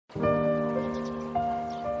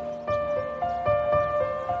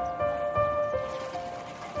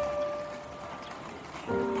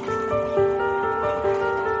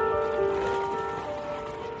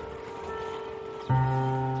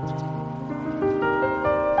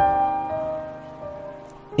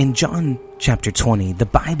In John chapter 20, the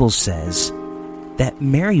Bible says that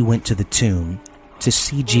Mary went to the tomb to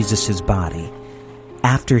see Jesus' body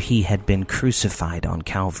after he had been crucified on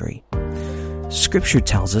Calvary. Scripture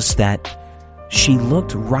tells us that she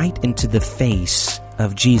looked right into the face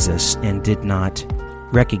of Jesus and did not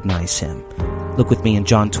recognize him. Look with me in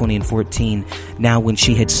John 20 and 14. Now when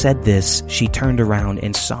she had said this, she turned around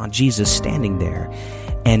and saw Jesus standing there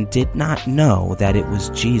and did not know that it was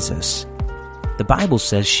Jesus. The Bible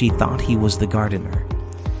says she thought he was the gardener.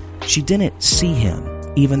 She didn't see him,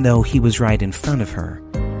 even though he was right in front of her,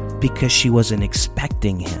 because she wasn't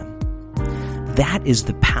expecting him. That is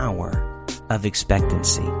the power of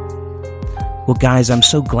expectancy. Well, guys, I'm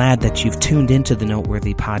so glad that you've tuned into the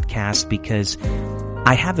Noteworthy Podcast, because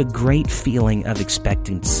I have a great feeling of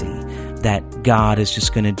expectancy that God is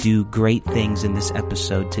just going to do great things in this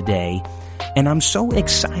episode today. And I'm so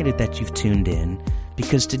excited that you've tuned in,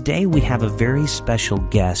 because today we have a very special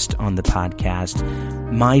guest on the podcast,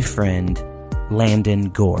 my friend, Landon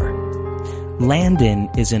Gore. Landon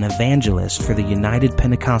is an evangelist for the United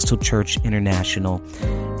Pentecostal Church International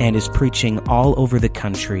and is preaching all over the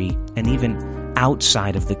country and even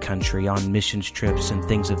outside of the country on missions trips and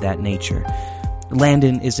things of that nature.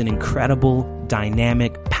 Landon is an incredible,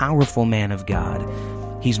 dynamic, powerful man of God.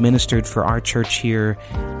 He's ministered for our church here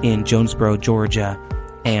in Jonesboro, Georgia,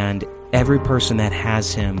 and every person that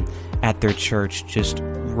has him at their church just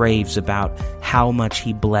raves about how much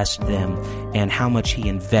he blessed them and how much he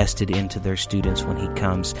invested into their students when he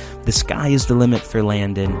comes. The sky is the limit for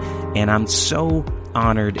Landon, and I'm so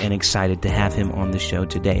honored and excited to have him on the show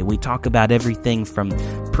today. We talk about everything from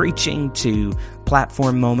preaching to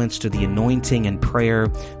platform moments to the anointing and prayer.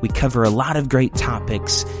 We cover a lot of great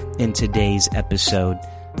topics in today's episode.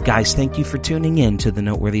 Guys, thank you for tuning in to the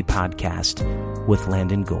Noteworthy Podcast with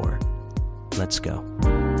Landon Gore. Let's go.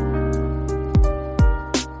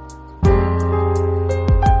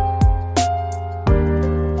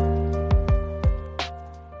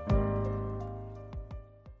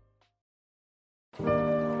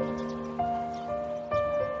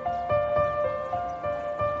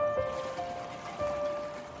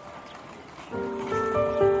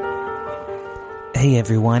 Hey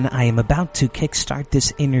everyone, I am about to kickstart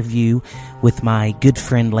this interview with my good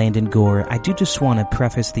friend Landon Gore. I do just want to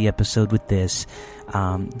preface the episode with this.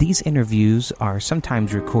 These interviews are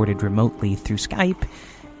sometimes recorded remotely through Skype,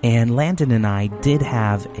 and Landon and I did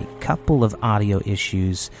have a couple of audio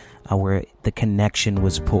issues where the connection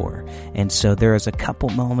was poor. And so there is a couple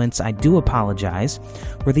moments, I do apologize,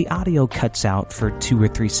 where the audio cuts out for 2 or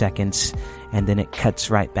 3 seconds and then it cuts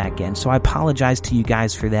right back in. So I apologize to you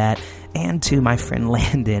guys for that and to my friend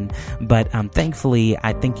Landon. But thankfully,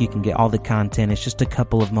 I think you can get all the content. It's just a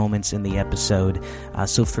couple of moments in the episode.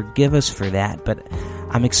 So forgive us for that. But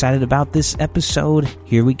I'm excited about this episode.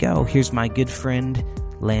 Here we go. Here's my good friend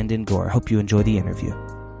Landon Gore. Hope you enjoy the interview.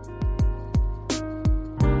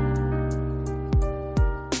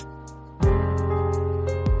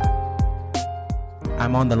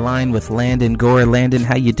 I'm on the line with Landon Gore. Landon,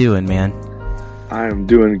 how you doing, man? I am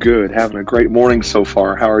doing good. Having a great morning so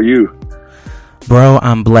far. How are you? Bro,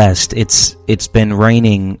 I'm blessed. It's been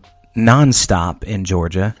raining nonstop in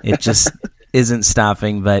Georgia. It just isn't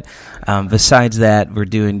stopping. But besides that, we're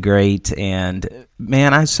doing great. And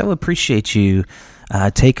man, I so appreciate you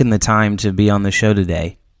taking the time to be on the show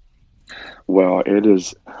today. Well, it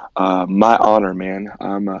is my honor, man.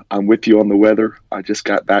 I'm with you on the weather. I just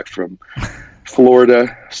got back from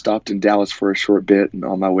Florida, stopped in Dallas for a short bit, and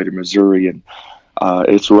on my way to Missouri. And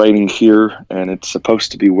it's raining here, and it's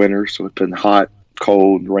supposed to be winter, so it's been hot,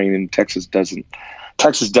 cold, raining. Texas doesn't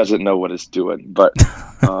know what it's doing, but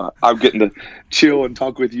I'm getting to chill and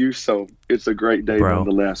talk with you, so it's a great day. Bro,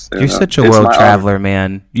 nonetheless. And, you're such a world traveler,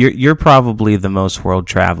 man. You're probably the most world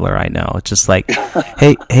traveler I know. It's just like,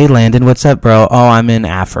 hey, Landon, what's up, bro? Oh, I'm in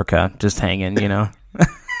Africa, just hanging, you know.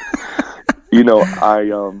 You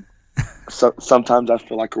know, sometimes I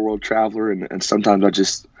feel like a world traveler, and sometimes I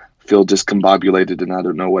just feel discombobulated and I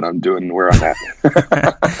don't know what I'm doing and where I'm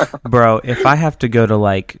at. Bro, if I have to go to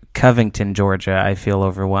like Covington, Georgia, I feel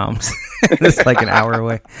overwhelmed. It's like an hour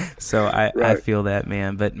away. So I feel that,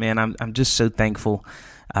 man. But man, I'm just so thankful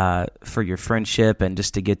for your friendship and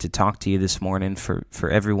just to get to talk to you this morning. For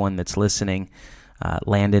everyone that's listening,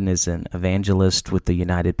 Landon is an evangelist with the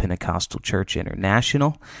United Pentecostal Church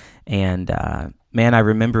International. And man, I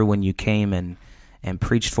remember when you came and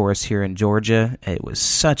preached for us here in Georgia. It was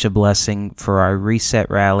such a blessing for our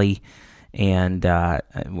Reset Rally, and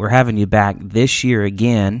we're having you back this year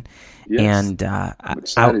again. Yes, and I'm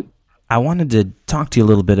excited. I wanted to talk to you a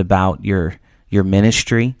little bit about your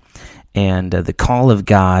ministry and the call of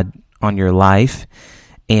God on your life.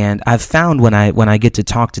 And I've found when I get to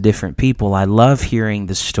talk to different people, I love hearing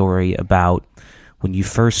the story about when you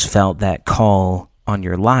first felt that call on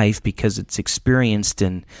your life, because it's experienced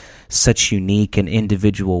in such unique and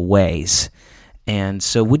individual ways. And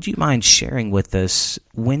so would you mind sharing with us,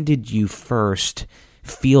 when did you first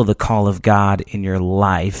feel the call of God in your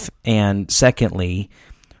life? And secondly,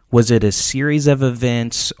 was it a series of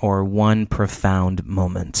events or one profound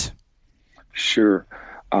moment? Sure.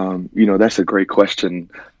 That's a great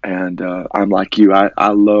question. And I'm like you. I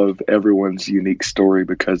love everyone's unique story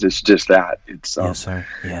because it's just that. It's Yes, sir.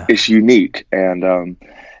 Yeah. it's unique. And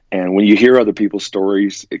when you hear other people's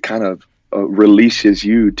stories, it kind of releases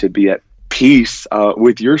you to be at peace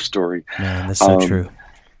with your story. Man, that's so true.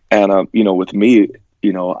 And with me,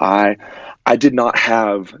 I did not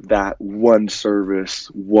have that one service,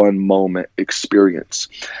 one moment experience.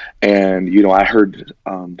 And I heard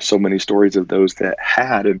so many stories of those that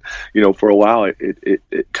had, and for a while it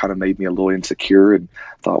kind of made me a little insecure, and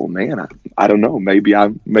thought, well, man, I don't know, maybe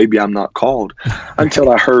I'm not called, until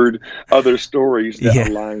I heard other stories that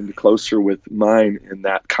aligned closer with mine, in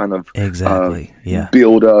that kind of Exactly.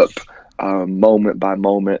 build up moment by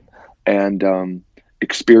moment, and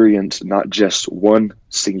experience not just one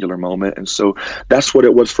singular moment. And so that's what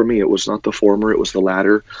it was for me. It was not the former, it was the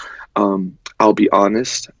latter. I'll be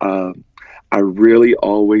honest, I really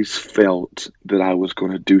always felt that I was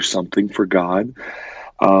going to do something for God.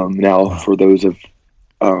 Now, for those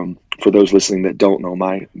listening that don't know,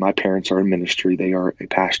 my parents are in ministry. They are a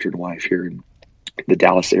pastor and wife here in the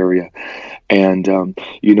Dallas area. And,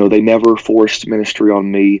 they never forced ministry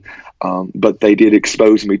on me, but they did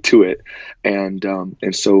expose me to it. And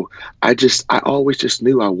so I always just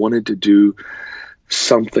knew I wanted to do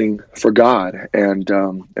something for God. And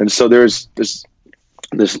so there's this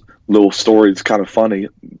little story. It's kind of funny.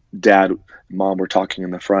 Dad, Mom were talking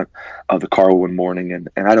in the front of the car one morning, and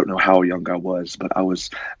I don't know how young I was, but I was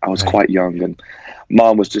Right. quite young. And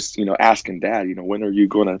Mom was just, asking Dad, when are you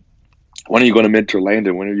going to mentor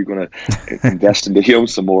Landon? When are you going to invest into him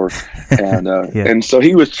some more? And and so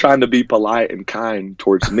he was trying to be polite and kind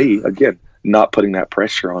towards me, again, not putting that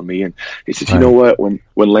pressure on me. And he said, Right. you know what, when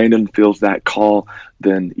Landon feels that call,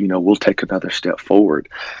 then, we'll take another step forward.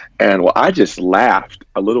 And I just laughed,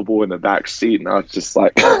 a little boy in the back seat. And I was just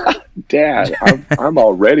like, Dad, I'm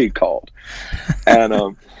already called.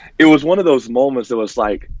 And it was one of those moments that was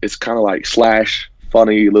like, it's kind of like slash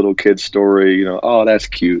funny little kid story, oh, that's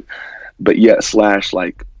cute. But yet slash,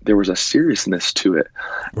 like, there was a seriousness to it.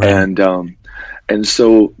 Right. And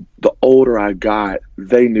so the older I got,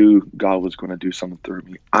 they knew God was going to do something through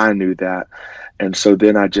me. I knew that. And so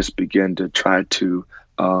then I just began to try to,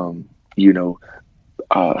 I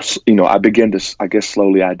began to, I guess,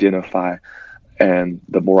 slowly identify. And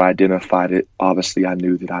the more I identified it, obviously I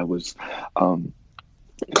knew that I was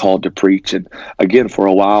called to preach. And again, for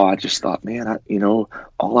a while, I just thought, man,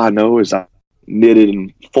 all I know is I knitted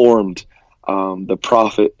and formed the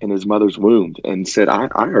prophet in his mother's womb, and said, I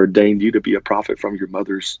ordained you to be a prophet from your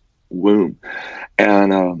mother's womb.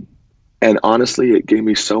 And honestly, it gave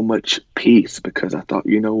me so much peace, because I thought,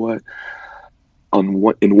 you know what?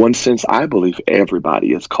 In one sense, I believe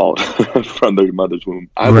everybody is called from their mother's womb.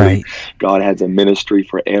 I believe God has a ministry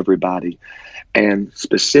for everybody. And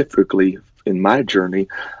specifically in my journey,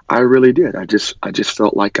 I really did. I just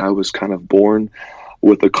felt like I was kind of born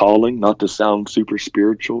with a calling, not to sound super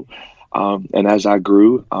spiritual. And as I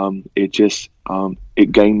grew,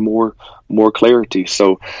 it gained more clarity.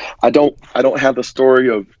 So I don't have the story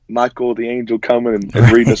of Michael the angel coming and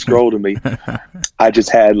reading a scroll to me. I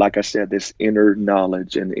just had, like I said, this inner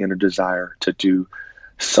knowledge and inner desire to do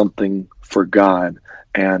something for God.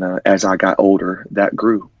 And as I got older, that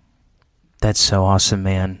grew. That's so awesome,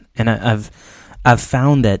 man. And I've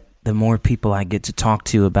found that the more people I get to talk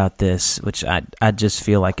to about this, which I just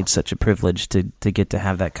feel like it's such a privilege to get to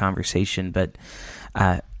have that conversation, but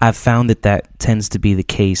I've found that tends to be the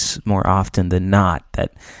case more often than not.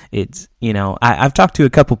 That it's, I've talked to a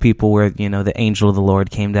couple people where, the angel of the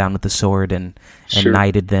Lord came down with the sword and Sure.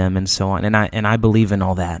 knighted them and so on, and I believe in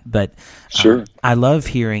all that. But Sure. I love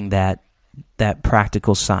hearing that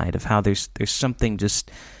practical side of how there's something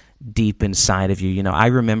just deep inside of you. I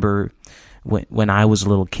remember when I was a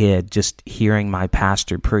little kid, just hearing my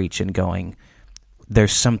pastor preach and going,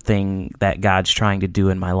 there's something that God's trying to do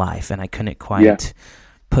in my life, and I couldn't quite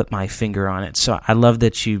put my finger on it. So I love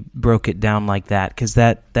that you broke it down like that, because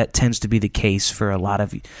that tends to be the case for a lot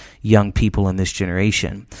of young people in this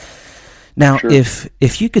generation. Now, Sure.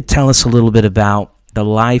 if you could tell us a little bit about the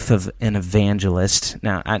life of an evangelist.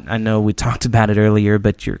 Now, I know we talked about it earlier,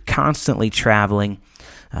 but you're constantly traveling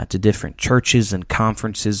to different churches and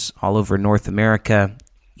conferences all over North America,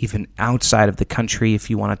 even outside of the country if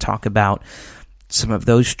you want to talk about some of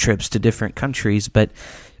those trips to different countries. But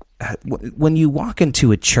when you walk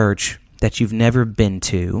into a church that you've never been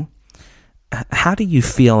to, how do you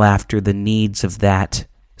feel after the needs of that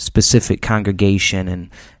specific congregation, and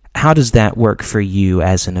how does that work for you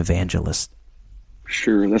as an evangelist?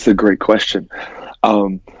 Sure, that's a great question.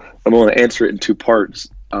 I'm going to answer it in two parts.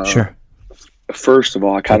 Sure. First of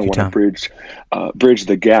all, I kind of want to bridge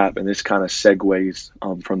the gap, and this kind of segues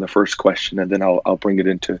from the first question, and then I'll bring it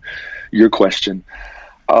into your question.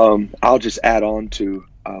 I'll just add on to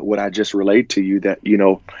what I just relayed to you, that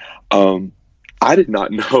I did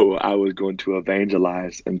not know I was going to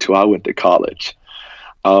evangelize until I went to college.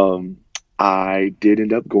 I did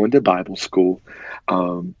end up going to Bible school.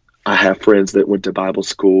 I have friends that went to Bible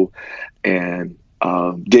school and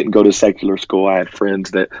didn't go to secular school. I had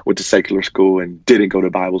friends that went to secular school and didn't go to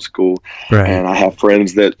Bible school. Right. And I have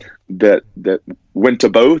friends that went to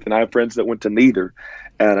both, and I have friends that went to neither.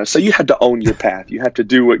 And so you have to own your path. You have to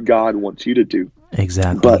do what God wants you to do.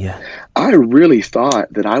 Exactly. But yeah. I really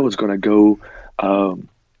thought that I was going to go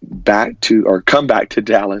come back to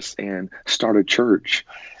Dallas and start a church.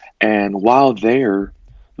 And while there,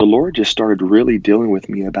 the Lord just started really dealing with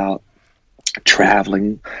me about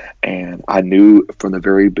traveling, and I knew from the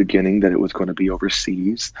very beginning that it was going to be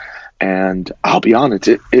overseas. And I'll be honest,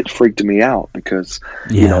 it freaked me out because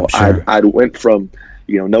sure. I went from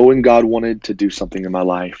knowing God wanted to do something in my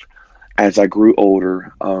life. As I grew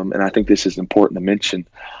older, and I think this is important to mention,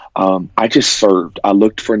 I just served. I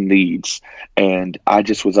looked for needs, and I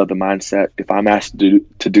just was of the mindset, if I'm asked to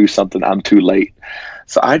do something, I'm too late.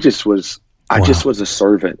 So I just was a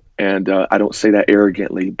servant, and I don't say that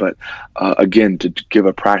arrogantly, but again, to give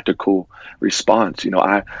a practical response,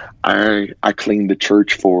 I cleaned the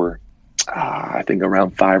church for I think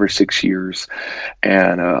around 5 or 6 years,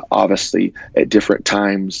 and obviously at different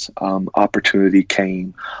times opportunity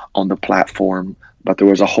came on the platform, but there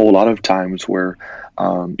was a whole lot of times where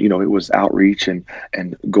it was outreach and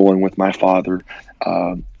going with my father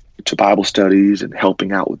to Bible studies and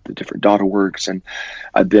helping out with the different daughter works. And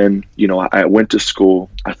then, I went to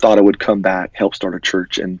school. I thought I would come back, help start a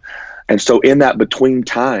church. And so in that between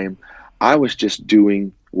time, I was just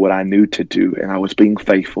doing what I knew to do, and I was being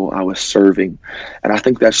faithful. I was serving. And I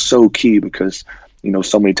think that's so key because,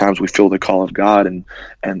 so many times we feel the call of God and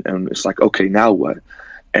it's like, okay, now what?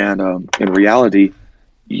 And in reality,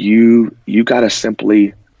 you got to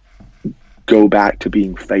simply go back to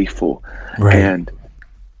being faithful. Right. And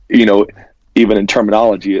even in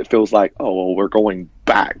terminology, it feels like, oh, well, we're going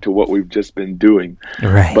back to what we've just been doing.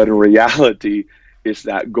 Right. But in reality, it's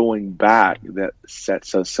that going back that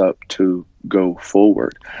sets us up to go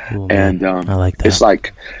forward. Ooh, and I like that.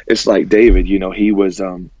 It's like David. He was.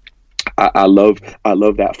 I love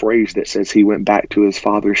that phrase that says he went back to his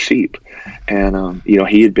father's sheep, and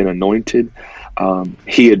he had been anointed.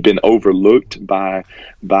 He had been overlooked by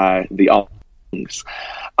the things.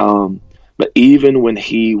 But even when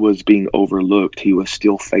he was being overlooked, he was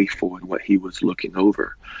still faithful in what he was looking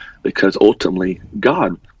over, because ultimately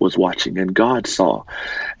God was watching and God saw.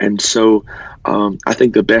 And so I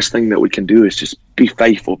think the best thing that we can do is just be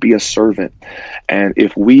faithful, be a servant. And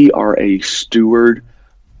if we are a steward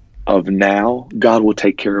of now, God will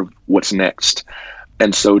take care of what's next.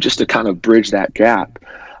 And so just to kind of bridge that gap,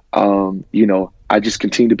 I just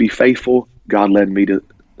continued to be faithful. God led me to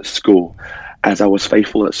school. As I was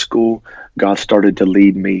faithful at school, God started to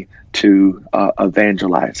lead me to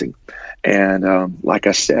evangelizing. And like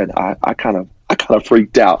I said, I kind of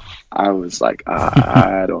freaked out. I was like,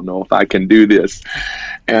 I don't know if I can do this.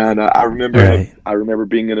 And I remember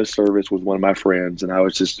being in a service with one of my friends, and I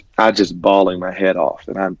just bawling my head off.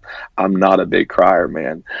 And I'm not a big crier,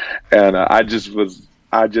 man. And I just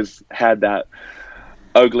had that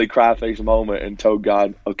ugly cry face moment and told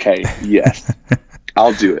God, okay, yes,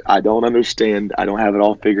 I'll do it. I don't understand. I don't have it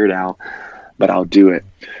all figured out, but I'll do it.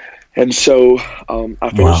 And so I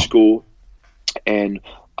finished school, and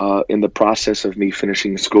in the process of me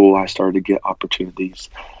finishing school, I started to get opportunities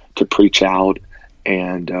to preach out.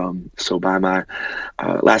 And so by my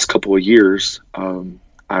last couple of years,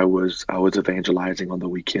 I was evangelizing on the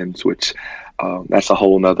weekends, which that's a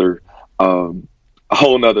whole nother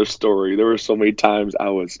story. There were so many times I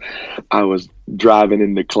was driving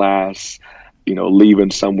into class,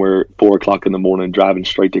 leaving somewhere 4:00 in the morning, driving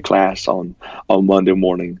straight to class on Monday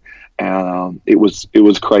morning. And it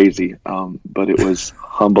was crazy, but it was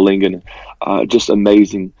humbling and just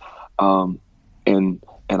amazing. And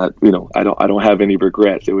I don't have any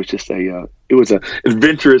regrets. It was just an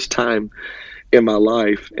adventurous time in my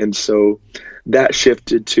life. And so that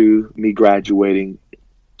shifted to me graduating.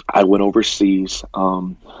 I went overseas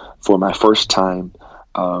for my first time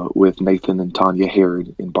with Nathan and Tanya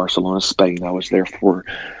Herod in Barcelona, Spain. I was there for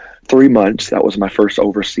 3 months. That was my first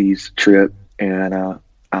overseas trip, and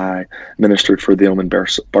I ministered for them in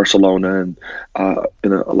Barcelona and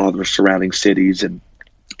in a lot of the surrounding cities. And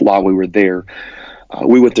while we were there,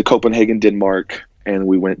 we went to Copenhagen, Denmark, and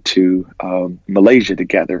we went to Malaysia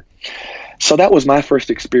together. So that was my first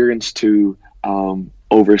experience to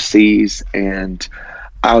overseas, and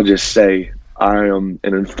I'll just say I am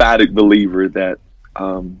an emphatic believer that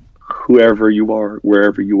whoever you are,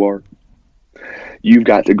 wherever you are, you've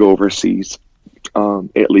got to go overseas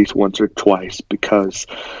at least once or twice, because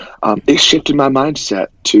it shifted my mindset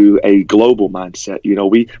to a global mindset. You know,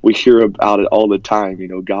 we hear about it all the time. You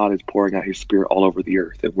know, God is pouring out his Spirit all over the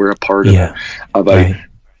earth, and we're a part of a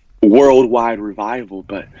worldwide revival.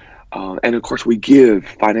 But and of course we give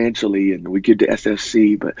financially and we give to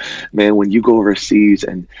SFC, but man, when you go overseas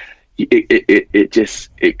and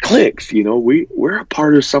it clicks, you know, we're a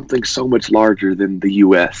part of something so much larger than the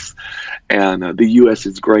U.S. And the U.S.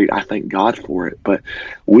 is great. I thank God for it, but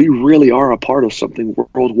we really are a part of something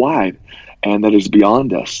worldwide, and that is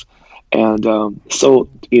beyond us. And so,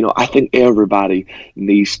 you know, I think everybody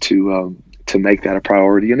needs to make that a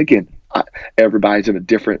priority. And again, everybody's in a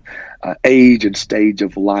different age and stage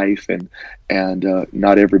of life, and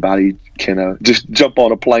not everybody can just jump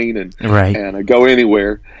on a plane and go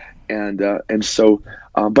anywhere. And so,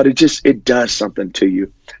 but it does something to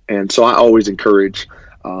you. And so I always encourage,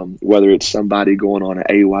 whether it's somebody going on an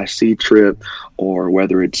AYC trip, or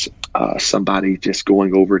whether it's somebody just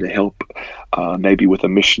going over to help, maybe with a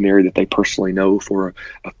missionary that they personally know for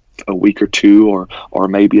a week or two, or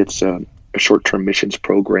maybe it's a short-term missions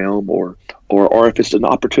program, or if it's an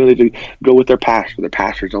opportunity to go with their pastor. Their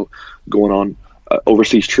pastor's going on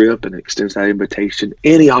overseas trip and extends that invitation.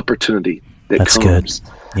 Any opportunity that comes, good.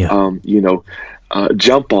 Yeah.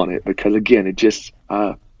 Jump on it, because again, it just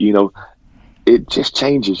it just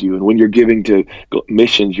changes you. And when you're giving to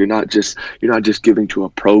missions, you're not just giving to a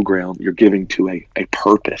program. You're giving to a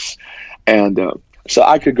purpose. And so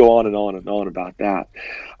I could go on and on and on about that.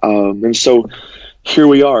 And so here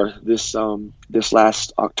we are. This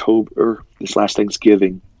last October, this last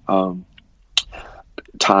Thanksgiving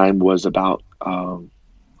time was about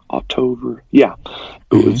October. Yeah,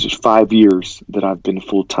 it was just 5 years that I've been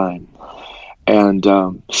full time, and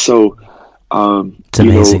so it's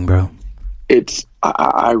amazing, bro.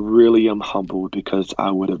 I really am humbled, because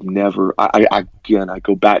I would have never. I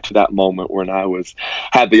go back to that moment when I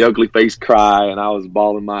had the ugly face cry, and I was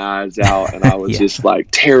bawling my eyes out, and I was just like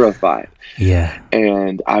terrified. Yeah,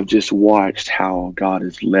 and I've just watched how God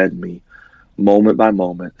has led me, moment by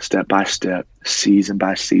moment, step by step, season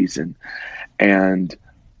by season, and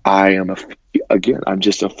I'm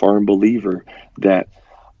just a firm believer that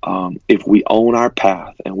if we own our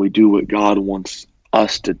path and we do what God wants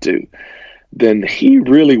us to do, then he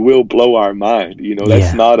really will blow our mind. You know,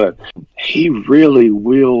 he really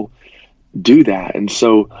will do that. And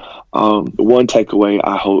so one takeaway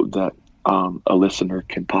I hope that a listener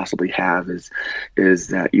can possibly have is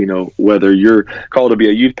that, you know, whether you're called to be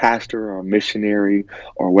a youth pastor or a missionary,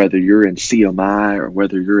 or whether you're in CMI, or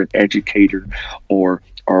whether you're an educator, or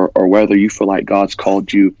whether you feel like God's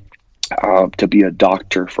called you to be a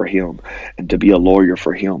doctor for him and to be a lawyer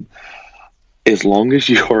for him, as long as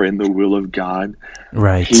you are in the will of God,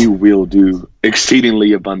 right, he will do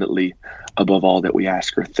exceedingly abundantly above all that we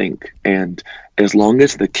ask or think. And as long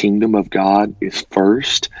as the kingdom of God is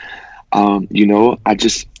first, you know,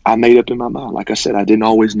 I made up in my mind. Like I said, I didn't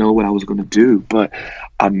always know what I was going to do, but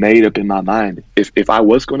I made up in my mind. If I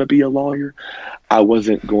was going to be a lawyer, I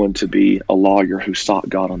wasn't going to be a lawyer who sought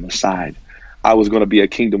God on the side. I was going to be a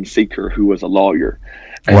kingdom seeker who was a lawyer.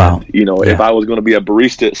 And, wow. You know, if I was going to be a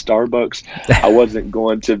barista at Starbucks, I wasn't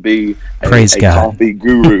going to be a coffee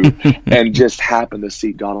guru and just happen to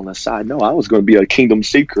seek God on the side. No, I was going to be a kingdom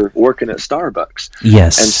seeker working at Starbucks.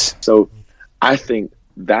 Yes. And so I think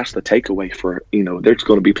that's the takeaway for, you know, there's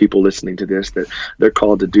going to be people listening to this that they're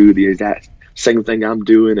called to do the exact same thing I'm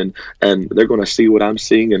doing, and they're going to see what I'm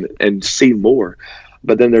seeing and see more.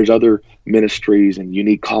 But then there's other ministries and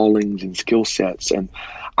unique callings and skill sets. And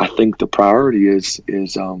I think the priority is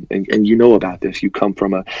and you know about this, you come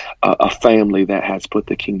from a family that has put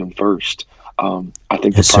the kingdom first. I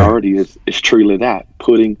think the priority is truly that,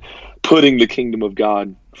 putting the kingdom of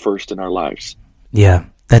God first in our lives. Yeah.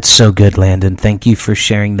 That's so good, Landon. Thank you for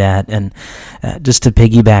sharing that. And just to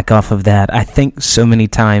piggyback off of that, I think so many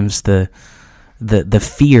times the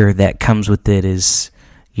fear that comes with it is,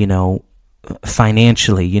 you know,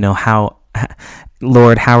 financially, you know, how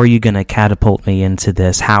Lord, how are you going to catapult me into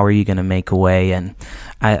this? How are you going to make a way? And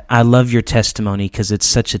I love your testimony because it's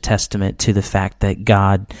such a testament to the fact that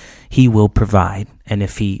God, He will provide. And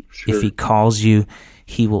if He calls you,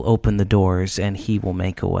 He will open the doors and He will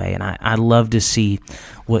make a way. And I love to see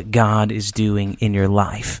what God is doing in your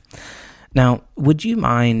life. Now, would you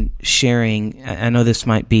mind sharing, I know this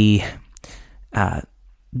might be,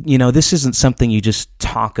 this isn't something you just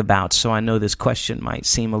talk about, so I know this question might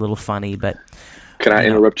seem a little funny, but... Can I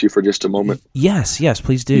interrupt you for just a moment? Yes,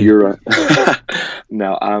 please do. You're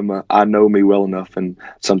now I know me well enough, and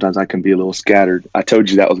sometimes I can be a little scattered. I told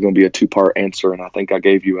you that was going to be a 2-part answer, and I think I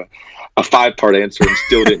gave you a 5-part answer and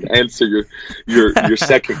still didn't answer your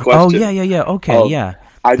second question. Oh yeah. Okay, yeah.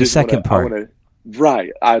 The second part.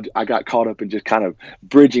 Right. I got caught up in just kind of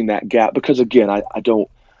bridging that gap because again,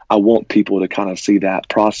 I want people to kind of see that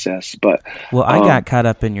process, but I got caught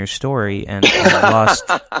up in your story and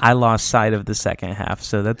I lost sight of the second half,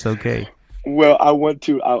 so that's okay. Well, I want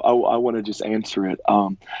to just answer it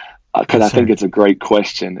because I think it's a great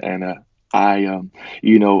question, and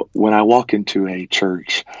when I walk into a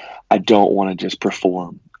church, I don't want to just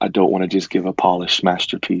perform. I don't want to just give a polished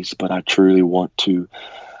masterpiece, but I truly want to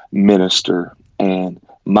minister. And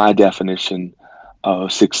my definition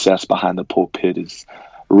of success behind the pulpit is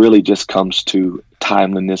really just comes to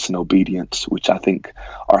timeliness and obedience, which I think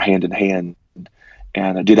are hand in hand.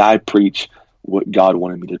 And did I preach what God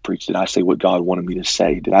wanted me to preach? Did I say what God wanted me to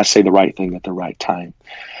say? Did I say the right thing at the right time?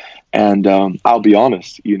 And I'll be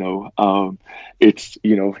honest, it's,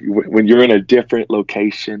 when you're in a different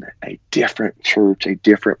location, a different church, a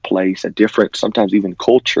different place, a different, sometimes even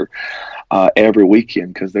culture every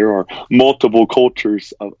weekend, because there are multiple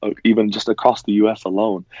cultures of even just across the U.S.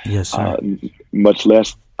 alone. Yes, sir. Much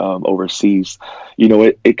less overseas.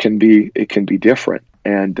 It can be different,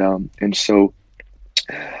 and so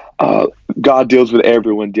God deals with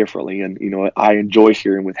everyone differently, and I enjoy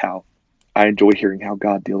hearing how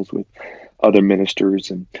God deals with other ministers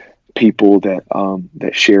and people that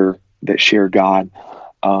share God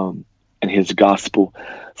and His gospel.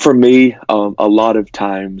 For me, a lot of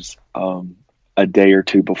times, a day or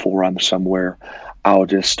two before I'm somewhere, I'll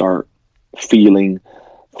just start feeling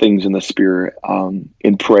things in the spirit.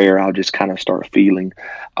 In prayer, I'll just kind of start feeling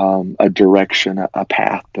a direction, a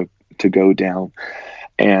path to go down.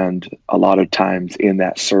 And a lot of times in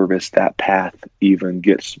that service, that path even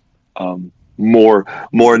gets more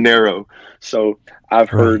narrow. So I've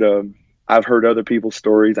heard other people's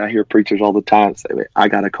stories. I hear preachers all the time say, I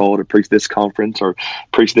got a call to preach this conference or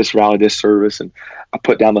preach this rally, this service. And I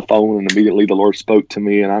put down the phone and immediately the Lord spoke to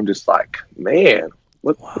me. And I'm just like, man,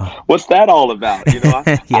 what's that all about?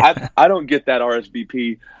 Yeah. I don't get that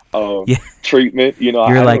RSVP treatment.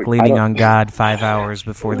 You're like leaning on God 5 hours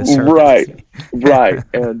before the service. Right.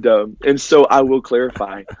 And so I will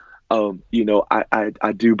clarify,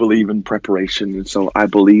 I do believe in preparation. And so I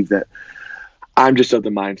believe that I'm just of the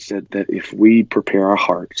mindset that if we prepare our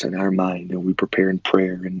hearts and our mind and we prepare in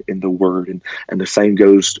prayer and in the word, and the same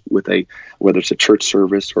goes with whether it's a church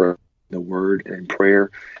service or the word and prayer,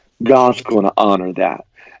 God's going to honor that.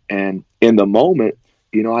 And in the moment,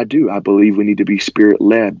 I believe we need to be spirit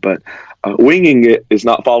led, but winging it is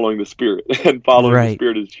not following the Spirit, and following the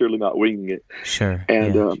Spirit is surely not winging it. Sure.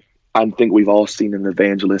 And I think we've all seen an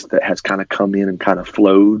evangelist that has kind of come in and kind of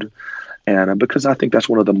flowed. And because I think that's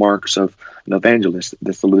one of the marks of an evangelist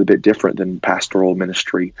that's a little bit different than pastoral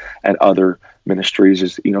ministry and other ministries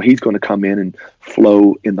is, he's going to come in and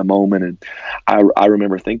flow in the moment. And I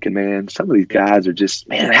remember thinking, man, some of these guys are just,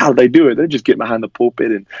 man, how do they do it? They're just getting behind the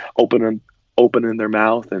pulpit and opening their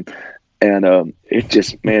mouth and it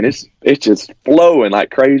just, man, it's just flowing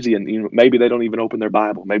like crazy. And maybe they don't even open their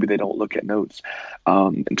Bible, maybe they don't look at notes,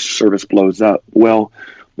 and service blows up. Well,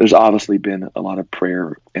 there's obviously been a lot of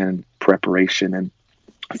prayer and preparation. And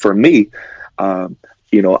for me, I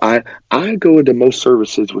go into most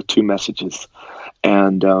services with 2 messages,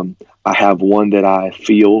 and I have one that I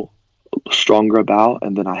feel stronger about,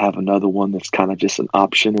 and then I have another one that's kind of just an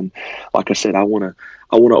option. And like I said, I want to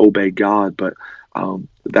obey God, but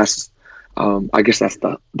that's I guess that's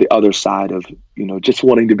the other side of just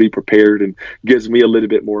wanting to be prepared, and gives me a little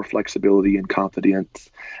bit more flexibility and confidence.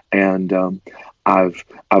 And I've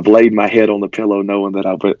laid my head on the pillow knowing that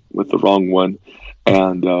I went with the wrong one.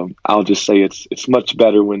 And I'll just say it's much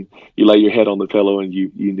better when you lay your head on the pillow and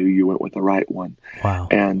you knew you went with the right one. Wow.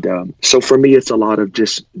 And so for me, it's a lot of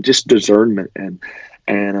just discernment and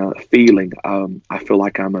feeling. I feel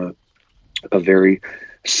like I'm a very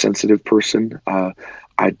sensitive person. I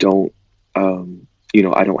don't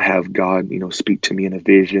have God, speak to me in a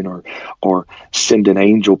vision or send an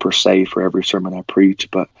angel per se for every sermon I preach,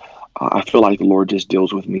 but I feel like the Lord just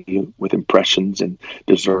deals with me with impressions and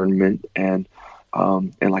discernment, and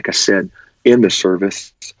like I said, in the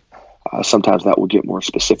service, sometimes that will get more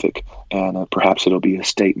specific, and perhaps it'll be a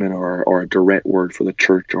statement or a direct word for the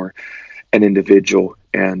church or an individual.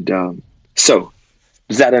 And so,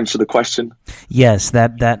 does that answer the question? Yes,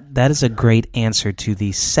 that is a great answer to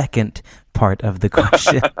the second part of the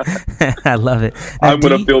question. I love it. Now, I'm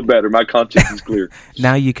going to feel better. My conscience is clear.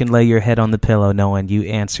 Now you can lay your head on the pillow knowing you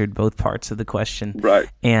answered both parts of the question. Right.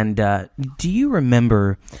 And do you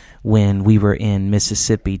remember when we were in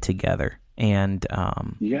Mississippi together? And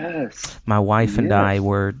yes, my wife and I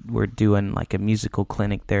were doing like a musical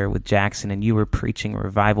clinic there with Jackson, and you were preaching a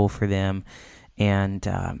revival for them. And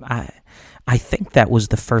I think that was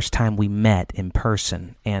the first time we met in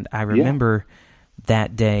person. And I remember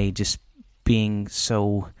that day just being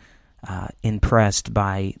so impressed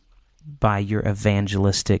by your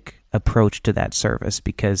evangelistic approach to that service,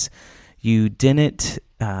 because you didn't,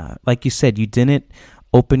 like you said, you didn't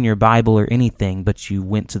open your Bible or anything, but you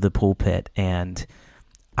went to the pulpit, and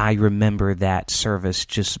I remember that service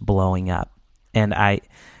just blowing up. And I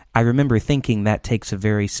remember thinking that takes a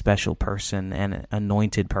very special person and an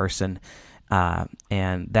anointed person,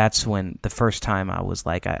 and that's when the first time I was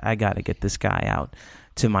like, I got to get this guy out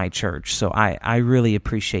to my church. So I really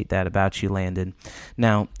appreciate that about you, Landon.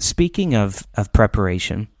 Now, speaking of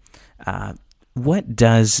preparation, what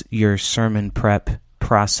does your sermon prep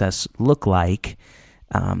process look like?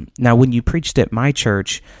 Now, when you preached at my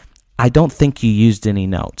church, I don't think you used any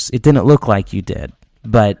notes. It didn't look like you did,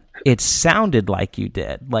 but it sounded like you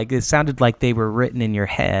did. Like, it sounded like they were written in your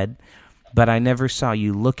head, but I never saw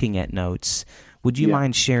you looking at notes. Would you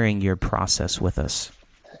mind sharing your process with us?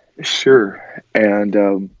 Sure. And,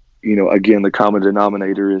 again, the common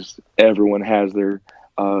denominator is everyone has their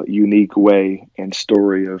unique way and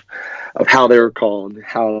story of how they're called,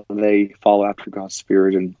 how they follow after God's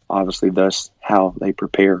Spirit, and obviously thus how they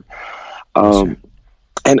prepare.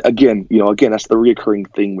 And again, that's the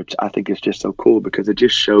reoccurring thing, which I think is just so cool, because it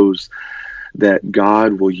just shows that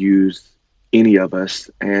God will use any of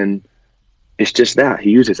us, and it's just that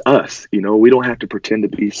He uses us. We don't have to pretend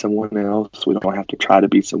to be someone else. We don't have to try to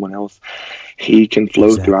be someone else. He can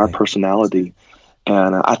flow through our personality,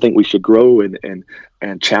 and I think we should grow and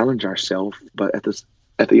challenge ourselves. But at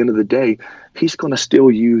the end of the day, He's going to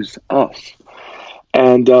still use us.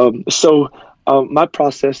 And so my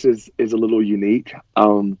process is a little unique.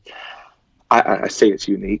 I say it's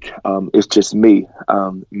unique. It's just me.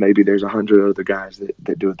 Maybe there's 100 other guys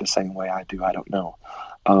that do it the same way I do. I don't know.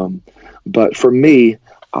 But for me,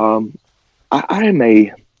 I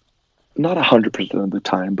am not 100% of the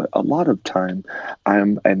time, but a lot of time,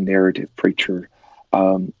 I'm a narrative preacher.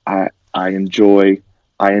 I enjoy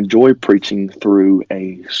preaching through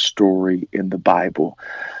a story in the Bible.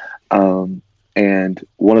 And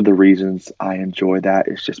one of the reasons I enjoy that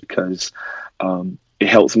is just because it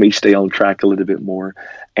helps me stay on track a little bit more.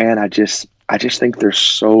 And I just think there's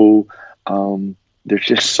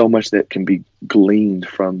just so much that can be gleaned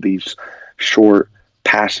from these short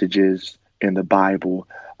passages in the Bible.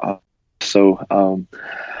 So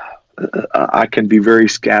I can be very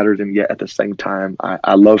scattered, and yet at the same time,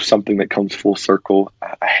 I love something that comes full circle.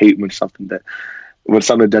 I hate when something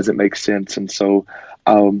doesn't make sense. And so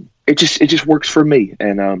it just works for me.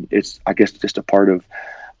 And it's, I guess, just a part of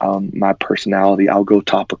my personality. I'll go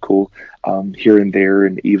topical here and there,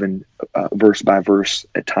 and even verse by verse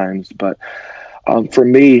at times. But for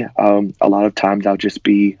me, a lot of times I'll just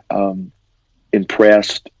be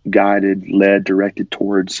impressed, guided, led, directed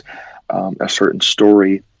towards a certain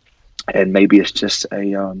story. And maybe it's just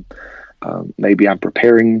maybe I'm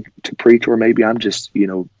preparing to preach, or maybe I'm just,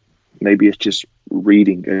 maybe it's just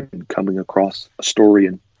reading and coming across a story.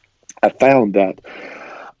 And I found that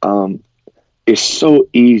it's so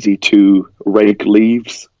easy to rake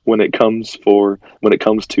leaves when it comes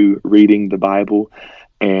to reading the Bible.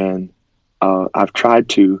 And I've tried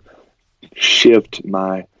to shift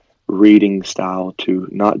my reading style to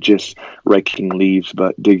not just raking leaves,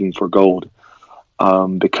 but digging for gold.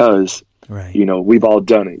 Because, right. We've all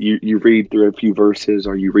done it. You read through a few verses,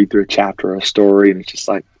 or you read through a chapter or a story, and it's just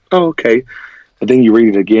like, oh, okay. And then you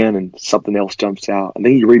read it again, and something else jumps out. And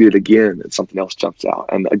then you read it again, and something else jumps out,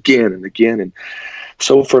 and again and again. And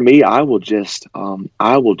so for me, I will just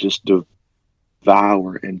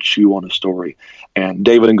devour and chew on a story. And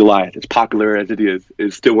David and Goliath, as popular as it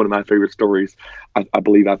is still one of my favorite stories. I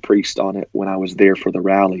believe I preached on it when I was there for the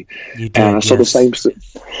rally. You did, so yes.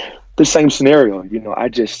 The same scenario.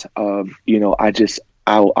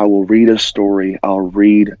 I will read a story. I'll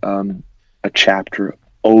read a chapter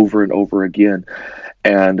over and over again,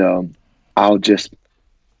 and I'll just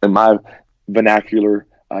in my vernacular,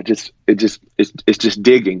 it's just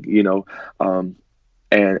digging,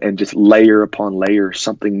 and just layer upon layer,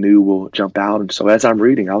 something new will jump out. And so as I'm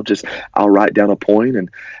reading, I'll write down a point, and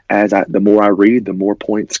the more I read, the more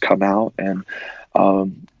points come out. And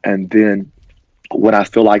then when I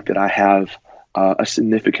feel like that I have a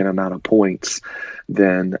significant amount of points,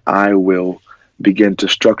 then I will begin to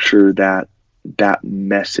structure that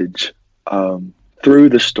message through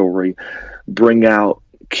the story, bring out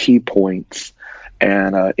key points,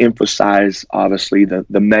 and emphasize, obviously,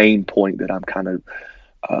 the main point that I'm kind of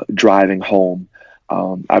driving home.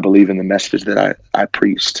 I believe in the message that I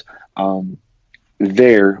preached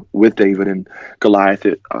there with David and Goliath.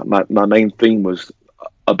 My main theme was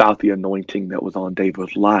about the anointing that was on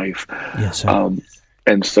David's life. Yes, sir.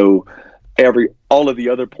 And so all of the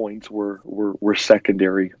other points were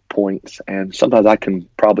secondary points, and sometimes I can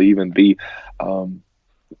probably even be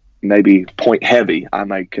maybe point heavy.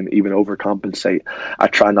 I can even overcompensate. I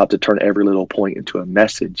try not to turn every little point into a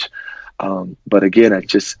message. But again,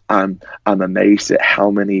 I'm amazed at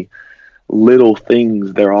how many little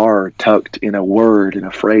things there are tucked in a word, in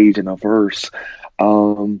a phrase, in a verse,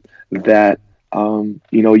 that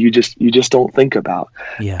you just don't think about.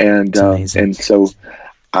 Yeah, and so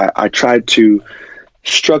I tried to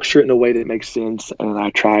structure it in a way that makes sense, and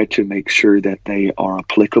I try to make sure that they are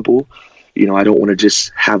applicable. I don't want to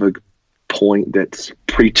just have a point that's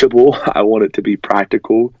preachable. I want it to be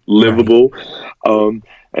practical, livable. Right.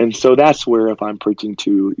 And so that's where, if I'm preaching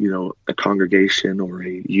to, a congregation or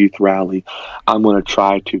a youth rally, I'm going to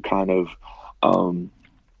try to kind of,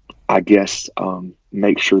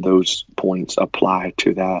 make sure those points apply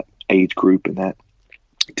to that age group and that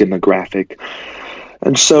demographic.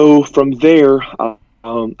 And so from there,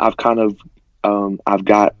 I've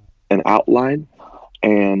got an outline,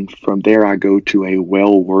 and from there I go to a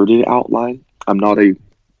well-worded outline. I'm not a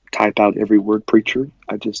type out every word preacher.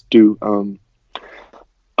 I just do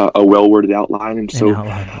a well-worded outline, and so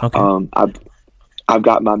okay. I've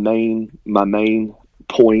got my main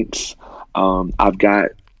points. I've got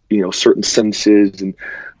certain sentences and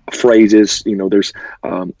phrases.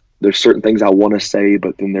 There's certain things I want to say,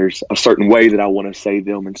 but then there's a certain way that I want to say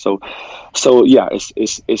them. And so yeah,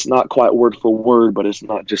 it's not quite word for word, but it's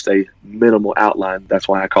not just a minimal outline. That's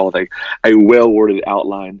why I call it a well-worded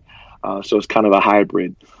outline. So it's kind of a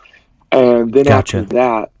hybrid. And then After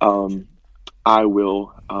that, I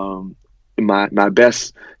will, my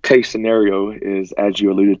best case scenario is, as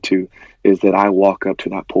you alluded to, is that I walk up to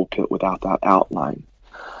that pulpit without that outline.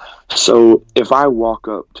 So if I walk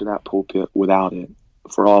up to that pulpit without it,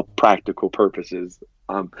 for all practical purposes,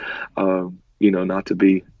 not to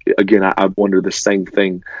be, again, I wonder the same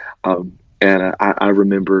thing. And I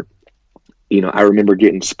remember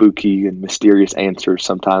getting spooky and mysterious answers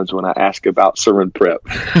sometimes when I ask about sermon prep.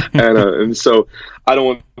 And so I don't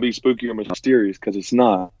want to be spooky or mysterious, because it's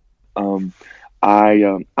not.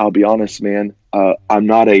 I'll be honest, man. I'm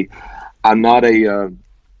not a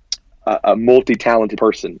multi-talented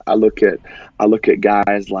person. I look at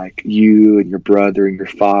guys like you and your brother and your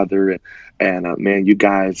father, and man, you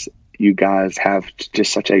guys have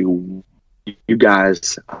just such a, you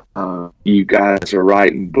guys are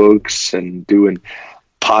writing books and doing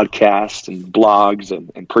podcasts and blogs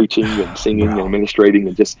and preaching and singing and administrating,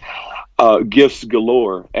 and just gifts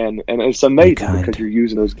galore. And it's amazing because you're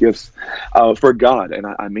using those gifts for God. And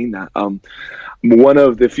I mean that. One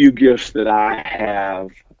of the few gifts that I have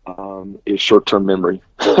is short-term memory.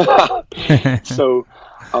 So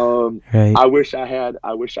right. I wish I had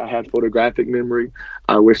photographic memory.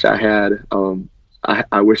 I wish I had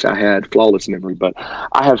flawless memory, but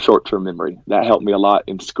I have short-term memory. That helped me a lot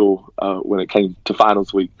in school when it came to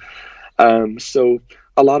finals week. So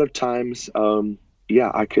a lot of times,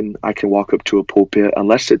 I can walk up to a pulpit,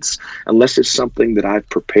 unless it's something that I've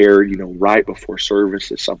prepared, right before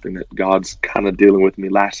service. It's something that God's kind of dealing with me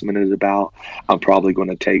last minute about. I'm probably going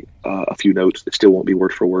to take a few notes that still won't be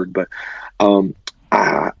word for word, but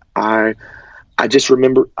I just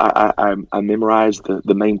remember I memorized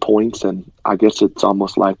the main points, and I guess it's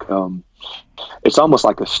almost like a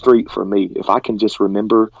street for me. If I can just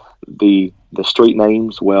remember the street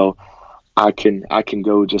names, well, I can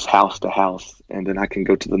go just house to house, and then I can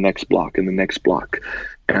go to the next block and the next block.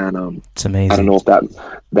 And it's amazing. I don't know if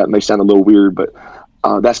that may sound a little weird, but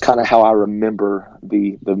that's kind of how I remember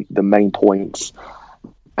the main points.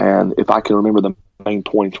 And if I can remember the main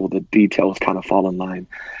points, well, the details kind of fall in line.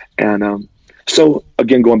 And so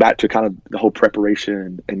again, going back to kind of the whole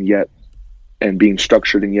preparation and being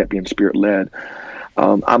structured and yet being spirit led,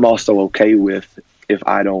 I'm also okay with, if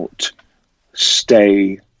I don't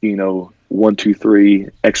stay, 1, 2, 3,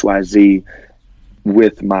 XYZ,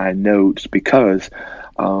 with my notes because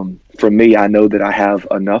for me, I know that I have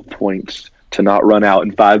enough points to not run out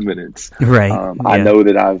in 5 minutes. Right. I know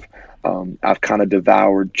that I've kind of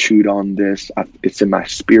devoured, chewed on this. It's in my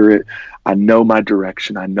spirit. I know my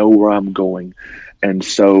direction. I know where I'm going. And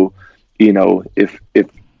so, if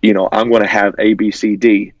I'm going to have A, B, C,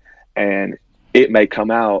 D, and it may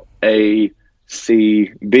come out A,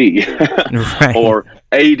 C, B, Right. or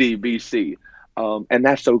A, D, B, C. And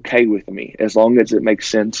that's okay with me as long as it makes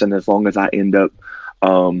sense and as long as I end up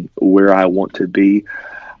where I want to be.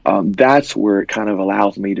 That's where it kind of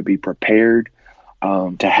allows me to be prepared,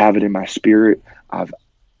 to have it in my spirit.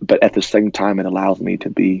 But at the same time, it allows me to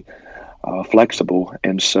be flexible.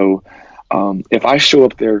 And so if I show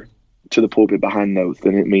up there to the pulpit behind notes,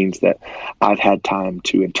 then it means that I've had time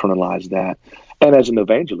to internalize that. And as an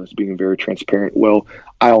evangelist, being very transparent, well,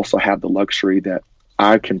 I also have the luxury that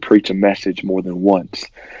I can preach a message more than once.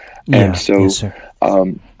 Yeah, and so yes, sir. I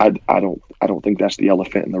don't think that's the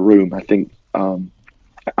elephant in the room. I think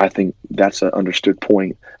that's an understood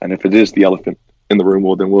point. And if it is the elephant in the room,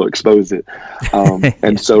 well, then we'll expose it.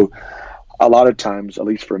 And so a lot of times, at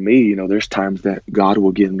least for me, there's times that God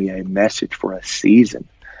will give me a message for a season,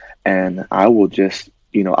 and I will just,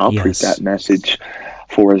 I'll preach that message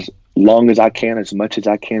for as long as I can, as much as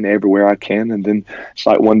I can, everywhere I can. And then it's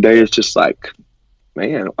like one day it's just like,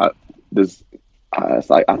 man, it's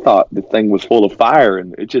like I thought the thing was full of fire,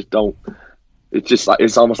 and it just don't. It's just like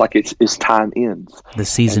it's almost like its time ends. The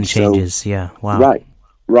season changes. Yeah. Wow.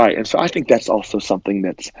 Right. And so I think that's also something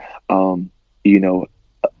that's a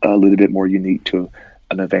little bit more unique to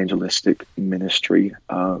an evangelistic ministry,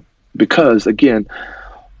 because again,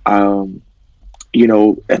 and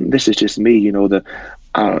this is just me.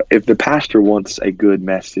 If the pastor wants a good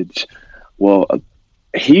message, well,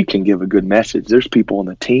 he can give a good message. There's people on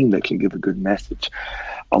the team that can give a good message.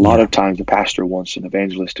 A lot of times the pastor wants an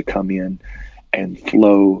evangelist to come in and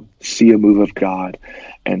flow, see a move of God.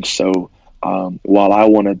 And so while I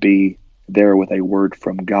want to be there with a word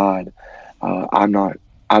from God, I'm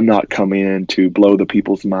not coming in to blow the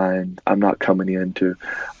people's mind. I'm not coming in to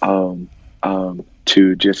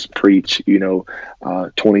just preach,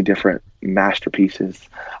 20 different masterpieces.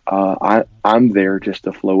 I'm there just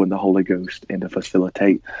to flow in the Holy Ghost and to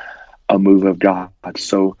facilitate a move of God.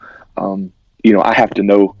 So, I have to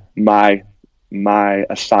know my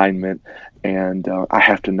assignment, and I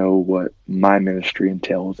have to know what my ministry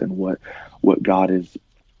entails and what God is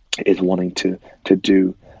wanting to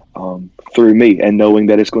do through me, and knowing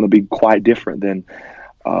that it's going to be quite different than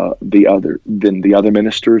the other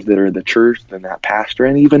ministers that are in the church, than that pastor,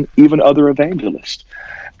 and even other evangelists.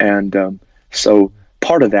 And so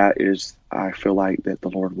part of that is I feel like that the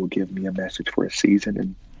Lord will give me a message for a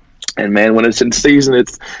season, and man, when it's in season,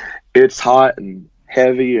 it's hot and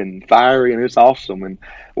heavy and fiery, and it's awesome. And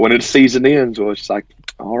when its season ends, well, it's like,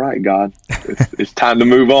 all right, God, it's time to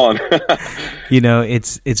move on.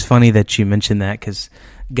 It's funny that you mentioned that, because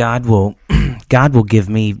God will give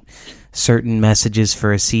me certain messages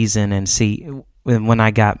for a season. And see, when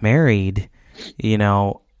I got married,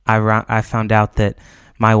 I found out that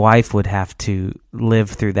my wife would have to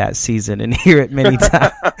live through that season and hear it many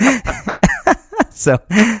times.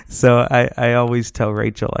 So I always tell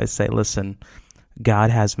Rachel, I say, listen,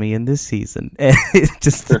 God has me in this season.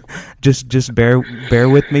 just bear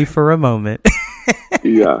with me for a moment.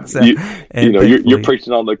 Yeah. So, you're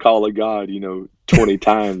preaching on the call of God, 20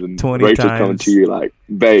 times, and 20 Rachel times. coming to you like,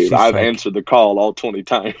 babe, I've like, answered the call all 20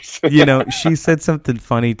 times. She said something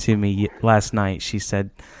funny to me last night. She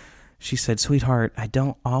said, sweetheart, I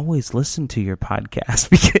don't always listen to your podcast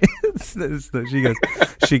because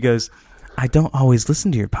she goes, I don't always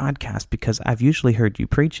listen to your podcast because I've usually heard you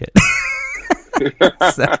preach it.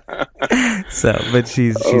 But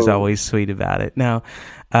she's always sweet about it. Now,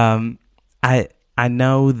 I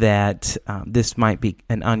know that this might be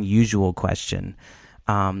an unusual question,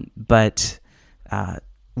 but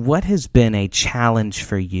what has been a challenge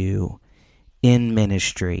for you in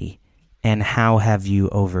ministry, and how have you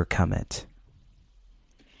overcome it?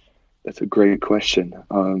 That's a great question.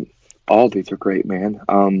 All these are great, man.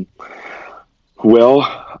 How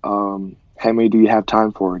many do you have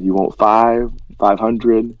time for? Do you want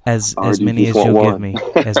 500? As many as you'll give me.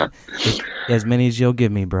 As many as you'll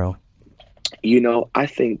give me, bro. I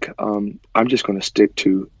think I'm just going to stick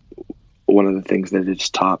to one of the things that is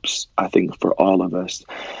tops, I think, for all of us.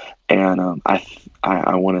 And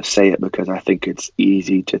I want to say it because I think it's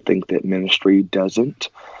easy to think that ministry doesn't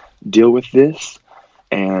deal with this.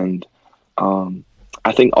 And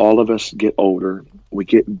I think all of us get older. We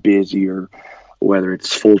get busier, whether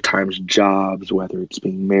it's full-time jobs, whether it's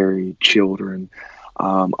being married, children.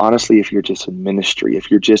 Honestly, if you're just in ministry, if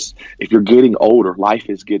you're getting older, life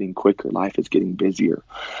is getting quicker, life is getting busier.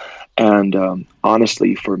 And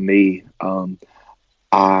honestly, for me,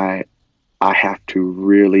 I have to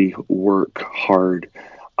really work hard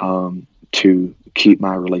to keep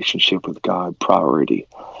my relationship with God priority.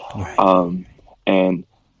 Right. And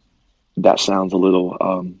that sounds a little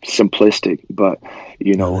simplistic, but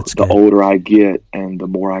No, that's the good. older I get and the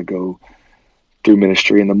more I go through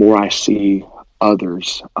ministry and the more I see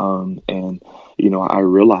others, and I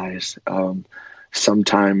realize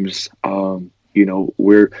sometimes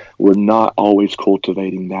we're not always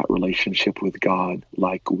cultivating that relationship with God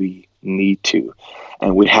like we need to,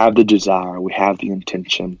 and we have the desire, we have the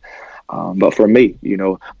intention. But for me,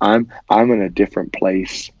 I'm in a different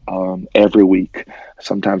place every week,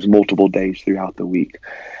 sometimes multiple days throughout the week.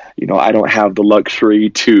 I don't have the luxury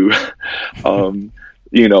to,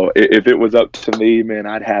 if it was up to me, man,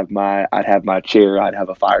 I'd have my chair, I'd have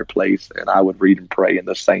a fireplace, and I would read and pray in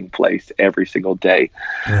the same place every single day.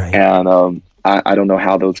 Right. And I don't know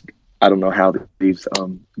how these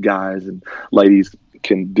guys and ladies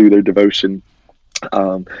can do their devotion,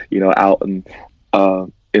 out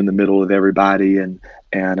in the middle of everybody and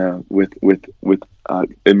with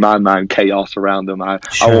in my mind chaos around them. I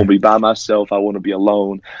won't be by myself. I want to be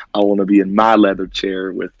alone. I want to be in my leather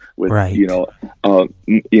chair with Right.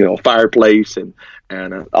 fireplace and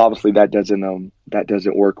obviously that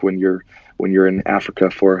doesn't work when you're in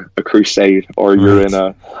Africa for a crusade, or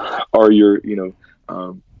you're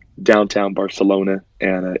downtown Barcelona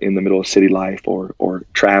and in the middle of city life, or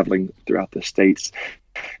traveling throughout the States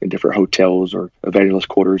in different hotels or evangelist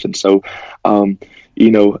quarters. And so,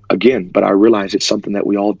 again, but I realize it's something that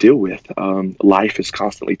we all deal with. Life is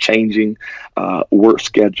constantly changing, work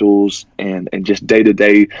schedules and just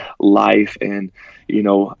day-to-day life. And,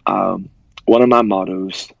 one of my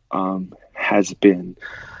mottos has been,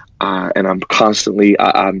 and I'm constantly,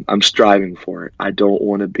 I'm striving for it. I don't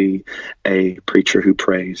want to be a preacher who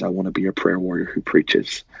prays. I want to be a prayer warrior who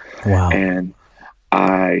preaches. Wow. And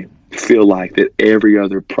I feel like that every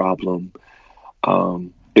other problem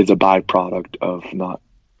is a byproduct of not,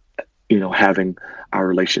 having our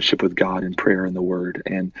relationship with God in prayer and the Word.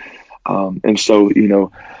 And so,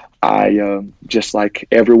 I just like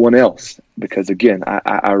everyone else, because again,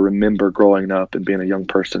 I remember growing up and being a young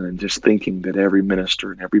person and just thinking that every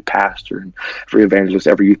minister and every pastor and every evangelist,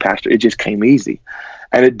 every youth pastor, it just came easy,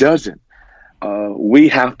 and it doesn't. We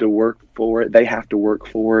have to work for it. They have to work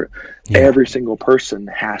for it. Yeah. Every single person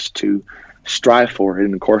has to strive for it.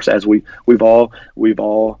 And of course, as we've all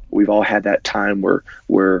had that time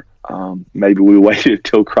where maybe we waited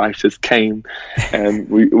till crisis came, and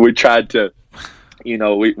we tried to,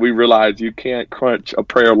 we realized you can't crunch a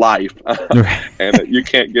prayer life, and that you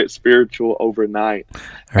can't get spiritual overnight.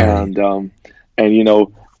 Right. And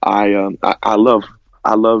I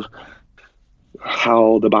love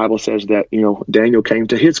how the Bible says that, Daniel came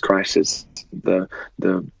to his crisis, the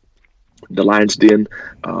lion's den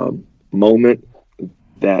moment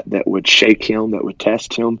that would shake him, that would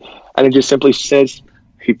test him. And it just simply says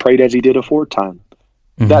he prayed as he did aforetime.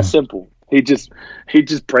 Mm-hmm. That's simple. He just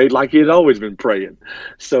prayed like he had always been praying.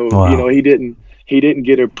 So, wow. He didn't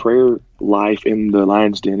get a prayer life in the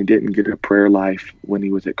lion's den. He didn't get a prayer life when he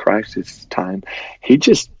was at crisis time. He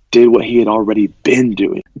just did what he had already been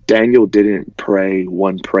doing. Daniel didn't pray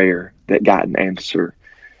one prayer that got an answer.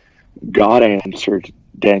 God answered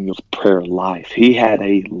Daniel's prayer life. He had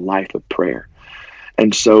a life of prayer.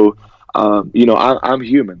 And so, I'm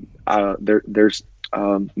human. There's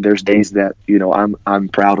days that, I'm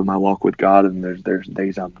proud of my walk with God, and there's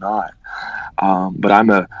days I'm not. But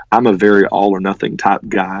I'm a very all or nothing type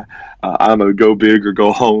guy. I'm a go big or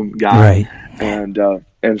go home guy. Right.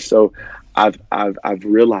 And so I've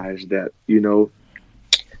realized that,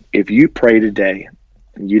 if you pray today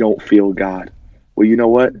and you don't feel God, well, you know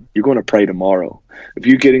what? You're going to pray tomorrow. If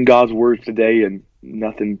you get in God's word today and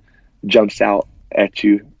nothing jumps out at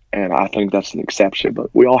you, and I think that's an exception,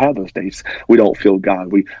 but we all have those days. We don't feel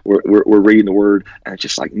God. We're reading the word and it's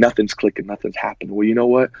just like nothing's clicking, nothing's happening. Well, you know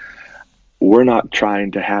what? We're not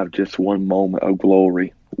trying to have just one moment of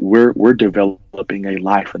glory. We're developing a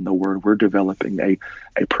life in the word. We're developing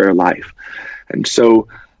a prayer life. And so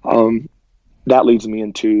that leads me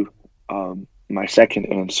into my second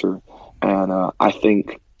answer. And I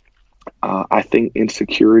think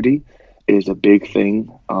insecurity is a big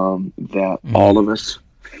thing that all of us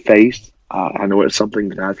face. I know it's something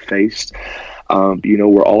that I've faced.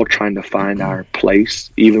 We're all trying to find our place,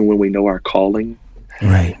 even when we know our calling.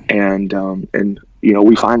 Right. And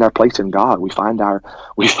we find our place in God. We find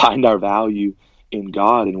our value in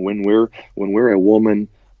God. And when we're a woman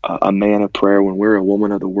a man of prayer, when we're a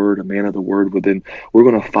woman of the word, a man of the word, within, we're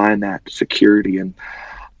going to find that security. And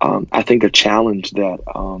I think a challenge that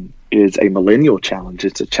is a millennial challenge,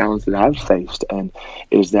 it's a challenge that I've faced, and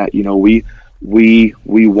is that, we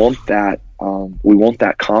want that, we want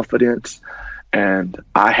that confidence. And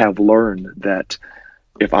I have learned that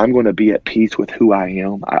if I'm going to be at peace with who I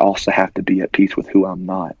am, I also have to be at peace with who I'm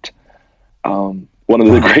not. One of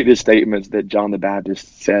the greatest statements that John the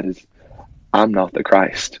Baptist said is, "I'm not the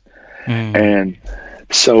Christ." And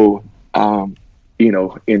so,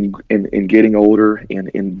 in getting older,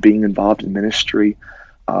 in being involved in ministry,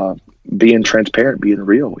 being transparent, being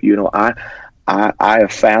real, I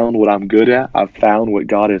have found what I'm good at. I've found what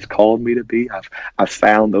God has called me to be. I've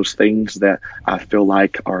found those things that I feel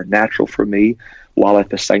like are natural for me, while at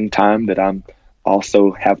the same time that I'm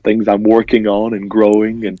also have things I'm working on and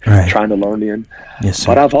growing and trying to learn in. Yes, sir.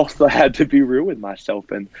 But I've also had to be real with myself,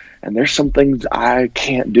 and there's some things I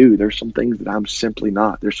can't do. There's some things that I'm simply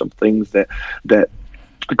not. There's some things that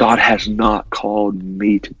God has not called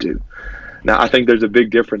me to do. Now, I think there's a big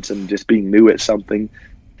difference in just being new at something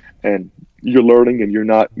and you're learning and you're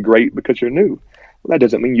not great because you're new. Well, that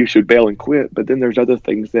doesn't mean you should bail and quit, but then there's other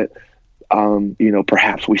things that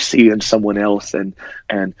perhaps we see in someone else, and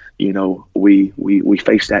we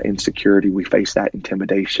face that insecurity, we face that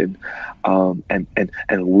intimidation, and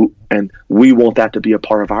we want that to be a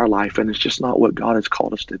part of our life, and it's just not what God has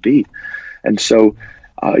called us to be. And so,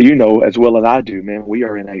 as well as I do, man, we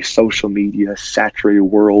are in a social media saturated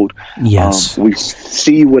world. Yes. We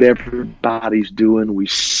see what everybody's doing. We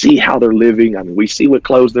see how they're living. I mean, we see what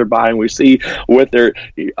clothes they're buying. We see what they're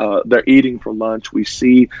eating for lunch. We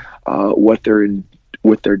see what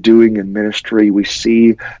they're doing in ministry. We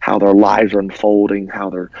see how their lives are unfolding,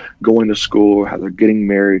 how they're going to school, how they're getting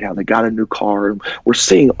married, how they got a new car. And we're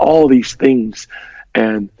seeing all these things.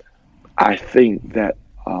 And I think that,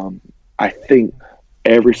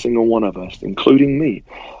 every single one of us, including me,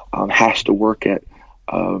 has to work at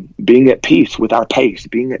being at peace with our pace,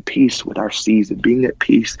 being at peace with our season, being at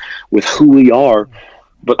peace with who we are,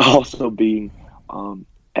 but also being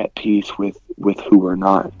at peace with who we're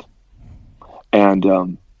not. And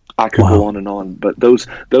I could go on, but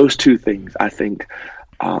those two things, I think,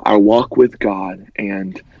 our walk with God,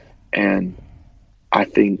 and I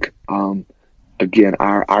think again,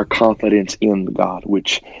 our confidence in God,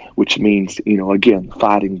 which means, again,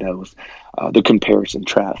 fighting the comparison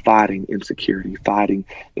trap, fighting insecurity, fighting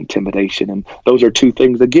intimidation. And those are two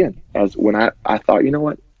things, again, as when I thought,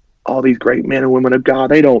 all these great men and women of God,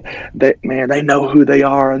 they know who they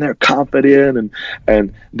are, and they're confident,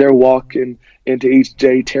 and they're walking into each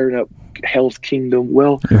day tearing up hell's kingdom.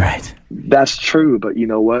 Well, right. That's true. But you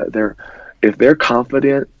know what? If they're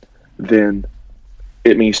confident, then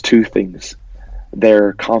it means two things.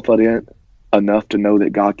 They're confident enough to know that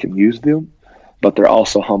God can use them, but they're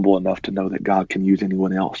also humble enough to know that God can use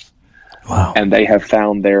anyone else. Wow. And they have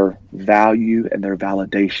found their value and their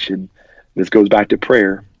validation. This goes back to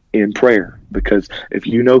prayer, because if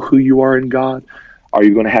you know who you are in God, are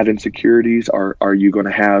you going to have insecurities? Are you going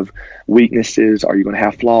to have weaknesses? Are you going to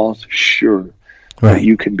have flaws? Sure. Right. But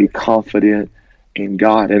you can be confident in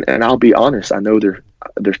God. And I'll be honest, I know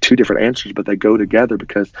there's two different answers, but they go together,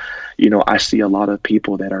 because, I see a lot of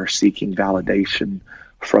people that are seeking validation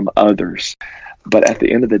from others. But at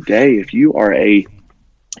the end of the day, if you are a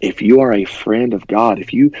friend of God,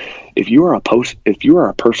 if you are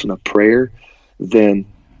a person of prayer, then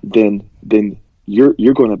you're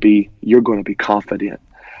going to be confident.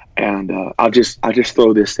 And I'll just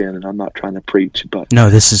throw this in, and I'm not trying to preach, but no,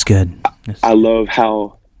 this is good. I love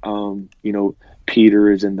how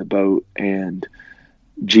Peter is in the boat and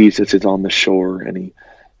Jesus is on the shore, and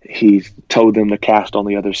he's told them to cast on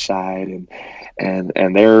the other side, and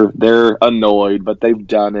they're annoyed, but they've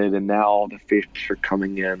done it, and now all the fish are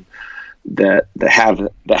coming in that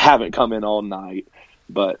haven't come in all night,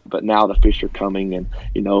 but now the fish are coming, and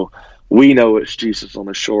we know it's Jesus on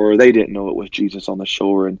the shore. They didn't know it was Jesus on the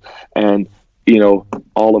shore, and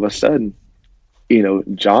all of a sudden,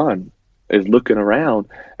 John is looking around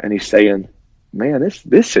and he's saying, "Man,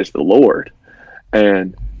 this is the Lord."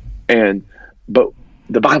 But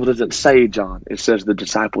the Bible doesn't say John. It says the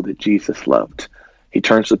disciple that Jesus loved. He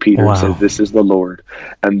turns to Peter and says, "This is the Lord."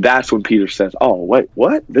 And that's when Peter says, "Oh, wait,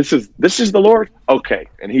 what? This is the Lord?" Okay.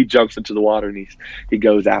 And he jumps into the water, and he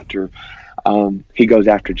goes after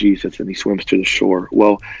Jesus, and he swims to the shore.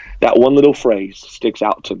 Well, that one little phrase sticks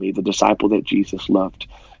out to me, the disciple that Jesus loved.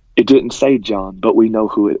 It didn't say John, but we know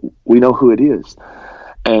who it is.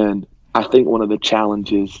 And I think one of the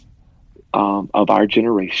challenges of our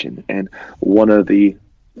generation, and one of the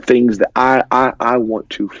things that I want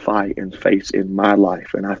to fight and face in my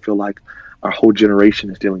life, and I feel like our whole generation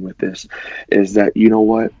is dealing with this, is that, you know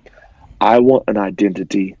what? I want an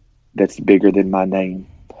identity that's bigger than my name.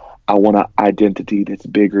 I want an identity that's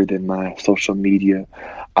bigger than my social media.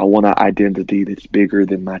 I want an identity that's bigger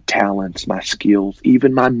than my talents, my skills,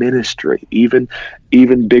 even my ministry, even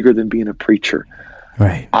bigger than being a preacher.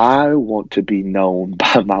 Right. I want to be known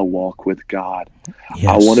by my walk with God. Yes.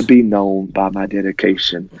 I want to be known by my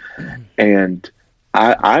dedication. And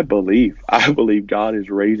I believe God is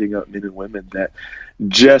raising up men and women that,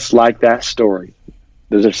 just like that story,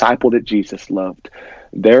 the disciple that Jesus loved,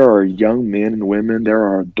 there are young men and women, there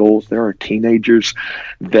are adults, there are teenagers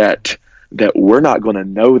that we're not going to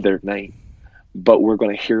know their name, but we're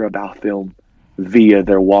going to hear about them via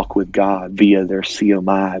their walk with God, via their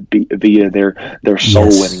CMI, via their soul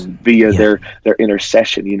winning, via their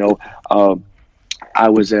intercession. You know, I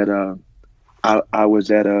was at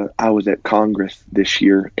Congress this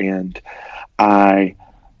year, and there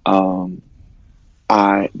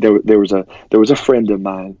was a friend of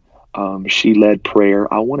mine. She led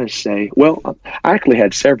prayer. I want to say, well, I actually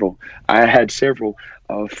had several. I had several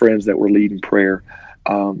friends that were leading prayer,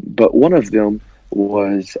 but one of them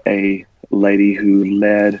was a lady who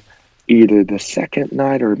led either the second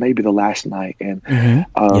night or maybe the last night, and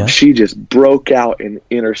she just broke out in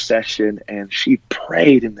intercession, and she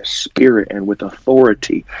prayed in the Spirit and with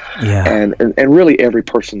authority. And really every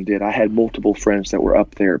person did. I had multiple friends that were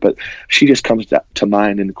up there, but she just comes to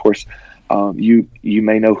mind. And of course, you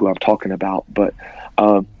may know who I'm talking about, but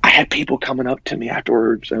I had people coming up to me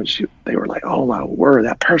afterwards, and they were like, "Oh my word,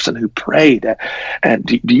 that person who prayed that, and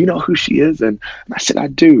do you know who she is?" And I said, "I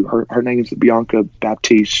do. Her name is Bianca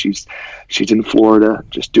Baptiste. She's in Florida,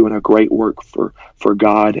 just doing a great work for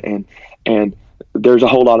God." And there's a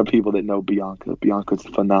whole lot of people that know Bianca. Bianca's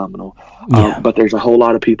phenomenal, but there's a whole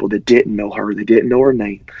lot of people that didn't know her. They didn't know her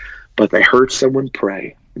name, but they heard someone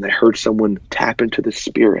pray, and they heard someone tap into the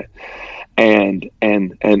Spirit. And they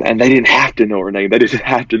didn't have to know her name. They didn't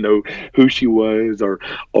have to know who she was or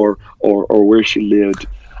where she lived.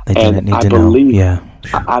 They didn't need to know.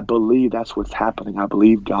 I believe that's what's happening. I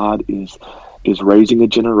believe God is raising a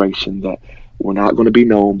generation that we're not going to be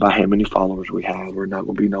known by how many followers we have. We're not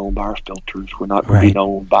going to be known by our filters. We're not going to be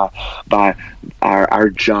known by our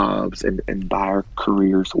jobs and by our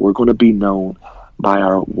careers. We're going to be known by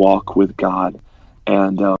our walk with God.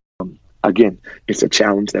 And again, it's a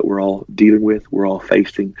challenge that we're all dealing with. We're all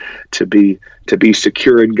facing, to be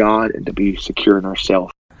secure in God and to be secure in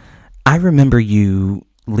ourselves. I remember you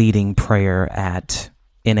leading prayer at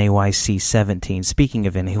NAYC 17. Speaking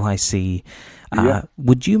of NAYC,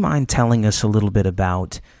 would you mind telling us a little bit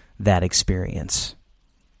about that experience?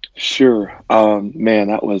 Sure, man.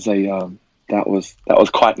 That was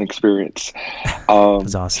quite an experience. It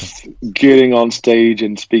was awesome. Getting on stage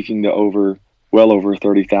and speaking to well over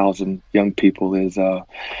 30,000 young people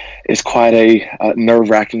is quite a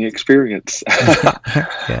nerve-wracking experience.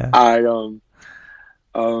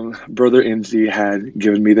 Brother Enzi had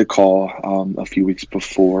given me the call a few weeks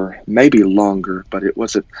before, maybe longer, but it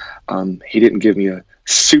wasn't. He didn't give me a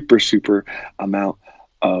super amount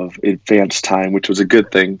of advanced time, which was a good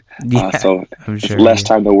thing. So sure, less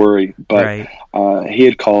time to worry. But he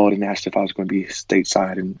had called and asked if I was going to be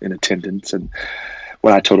stateside in attendance, and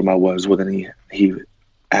when I told him I was, well, then he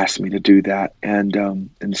asked me to do that. And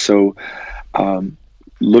so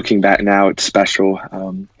looking back now, it's special.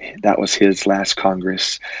 That was his last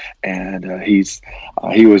Congress, and he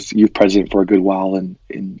was youth president for a good while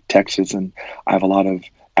in Texas, and I have a lot of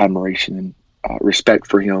admiration and respect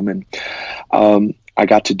for him. And I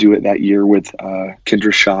got to do it that year with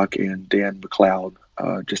Kendra Schock and Dan McLeod,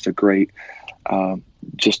 just a great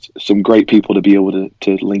just some great people to be able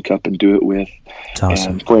to link up and do it with. It's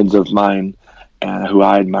awesome. And friends of mine who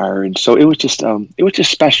I admire. And so it was just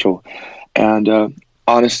special. And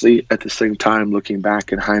honestly, at the same time, looking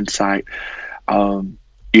back in hindsight, I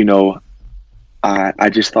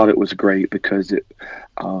just thought it was great because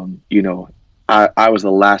I was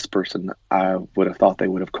the last person I would have thought they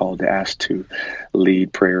would have called to ask to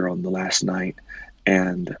lead prayer on the last night.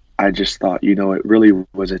 And I just thought, it really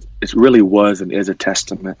was and is a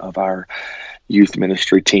testament of our youth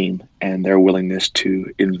ministry team and their willingness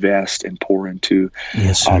to invest and pour into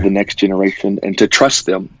the next generation, and to trust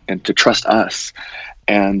them and to trust us.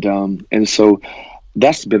 And so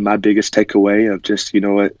that's been my biggest takeaway of just,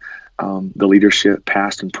 the leadership,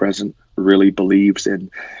 past and present, really believes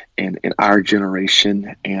in our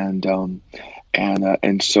generation. And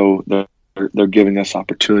so they're giving us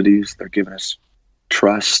opportunities. They're giving us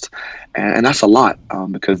trust, and that's a lot,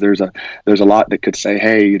 because there's a lot that could say,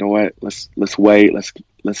 hey, you know what, let's wait, let's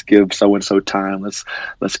let's give so and so time.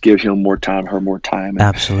 Let's give him more time, her more time. And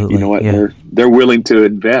Absolutely. you know what? Yeah. They're willing to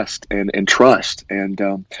invest and trust. And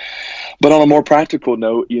but on a more practical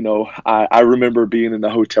note, you know, I remember being in the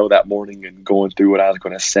hotel that morning and going through what I was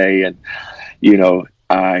going to say, and you know,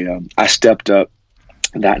 I stepped up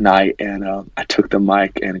that night and I took the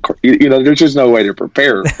mic, and you know, there's just no way to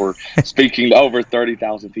prepare for speaking to over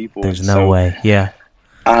 30,000 people. There's no way. Yeah.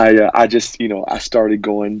 I just, you know, I started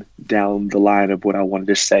going down the line of what I wanted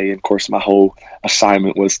to say. And of course, my whole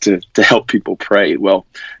assignment was to help people pray. Well,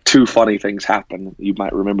 two funny things happened. You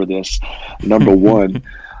might remember this. Number one,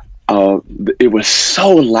 it was so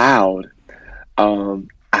loud.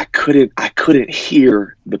 I couldn't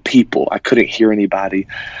hear the people. I couldn't hear anybody.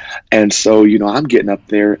 And so, you know, I'm getting up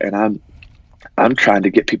there and I'm trying to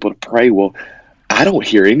get people to pray. Well, I don't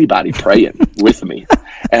hear anybody praying with me.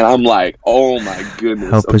 And I'm like, oh my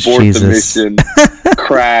goodness, Help us, abort Jesus. the mission,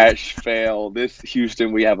 crash, fail. This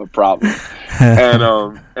Houston, we have a problem. And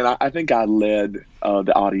I think I led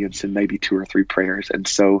the audience in maybe 2 or 3 prayers. And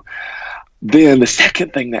so then the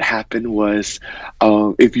second thing that happened was,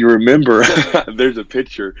 if you remember, there's a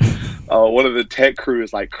picture. One of the tech crew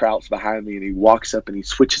is like crouched behind me, and he walks up and he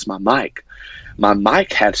switches my mic. My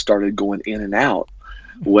mic had started going in and out.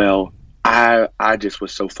 Well, I just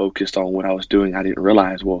was so focused on what I was doing, I didn't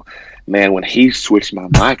realize, well, man, when he switched my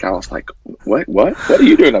mic, I was like, what are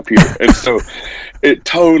you doing up here? And so it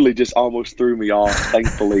totally just almost threw me off.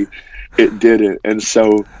 Thankfully, it didn't. And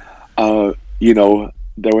so, you know,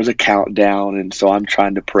 there was a countdown, and so I'm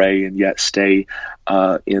trying to pray and yet stay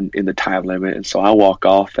in the time limit. And so I walk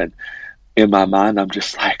off, and in my mind, I'm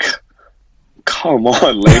just like, come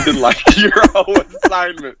on, Landon, like your whole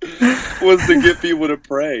assignment was to get people to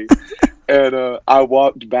pray. And I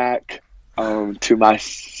walked back to my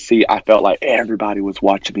seat. I felt like everybody was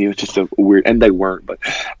watching me. It was just a weird, and they weren't, but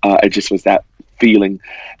it just was that feeling.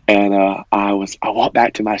 And I walked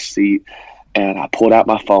back to my seat, and I pulled out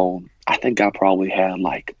my phone. I think I probably had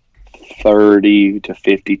like 30 to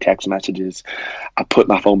 50 text messages. I put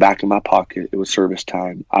my phone back in my pocket. It was service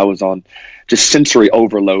time. I was on just sensory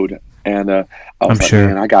overload. And I was like, sure.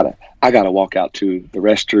 man, I gotta walk out to the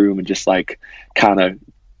restroom and just like kind of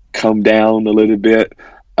come down a little bit,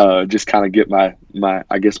 just kind of get my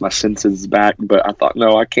I guess my senses back. But I thought,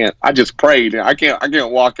 no, I can't. I just prayed. I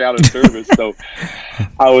can't walk out of service. So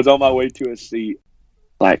I was on my way to a seat,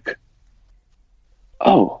 like,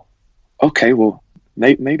 oh, okay, well,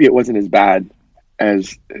 maybe it wasn't as bad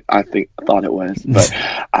as I thought it was. But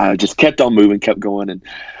I just kept on moving, kept going, and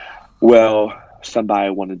well, somebody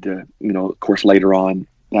wanted to, you know, of course, later on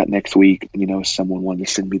that next week, you know, someone wanted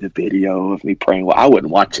to send me the video of me praying. Well, I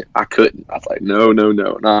wouldn't watch it. I couldn't. I was like, no,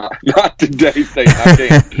 not today, Satan. I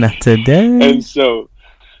can't. Not today. And so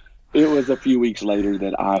it was a few weeks later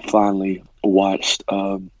that I finally watched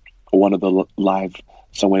one of the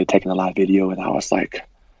someone had taken a live video, and I was like,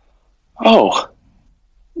 oh,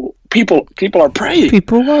 people are praying.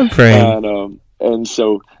 People are praying. And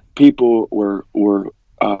so people were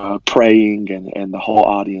praying, and the whole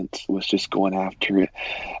audience was just going after it.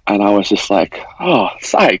 And I was just like, oh,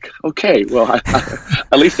 psych. Okay, well,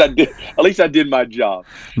 at least I did my job,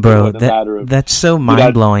 bro. That's so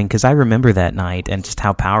mind blowing, because I remember that night and just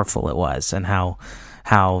how powerful it was, and how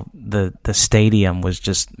the stadium was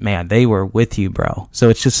just, man, they were with you, bro. So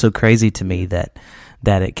it's just so crazy to me that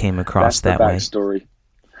it came across that way. Story.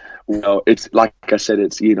 Well, it's like I said,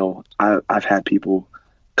 it's, you know, I've had people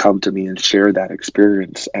come to me and share that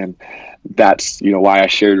experience, and that's, you know, why I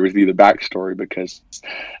shared with you the backstory, because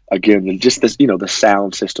again, just this, you know, the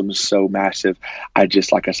sound system is so massive. I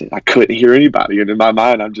just, like I said, I couldn't hear anybody, and in my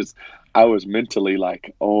mind, I was mentally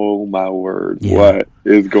like, oh my word, what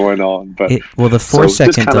is going on? But the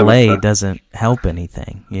 4-second delay doesn't help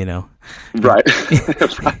anything, you know. Right.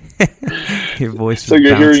 Your voice. So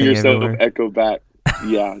you're hearing yourself everywhere. echo back.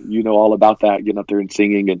 Yeah, you know all about that, getting up there and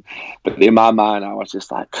singing, but in my mind, I was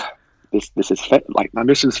just like, this is like my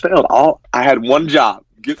mission's failed. I had one job: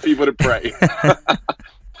 get people to pray.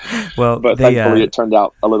 Well, but thankfully, it turned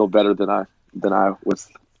out a little better than I was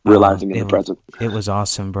realizing in the present. It was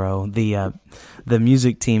awesome, bro. The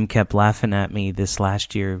music team kept laughing at me this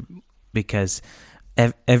last year because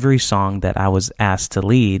every song that I was asked to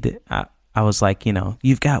lead, I was like, you know,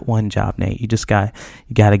 you've got one job, Nate. You got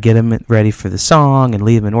to get them ready for the song and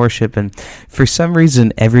lead them in worship. And for some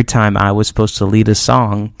reason, every time I was supposed to lead a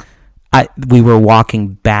song, we were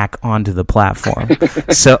walking back onto the platform.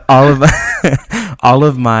 So all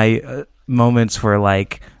of my moments were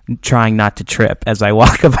like trying not to trip as I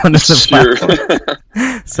walk up onto the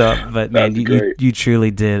platform. So, but man, you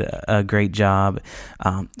truly did a great job.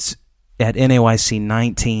 at NAYC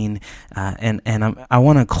 19, and I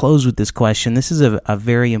want to close with this question. This is a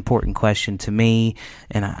very important question to me,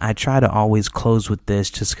 and I try to always close with this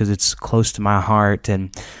just because it's close to my heart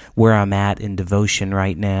and where I'm at in devotion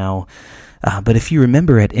right now. But if you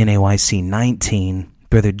remember at NAYC 19,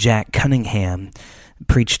 Brother Jack Cunningham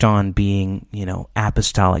preached on being,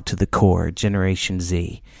 apostolic to the core, Generation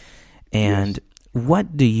Z. And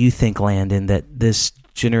what do you think, Landon, that this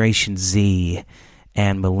Generation Z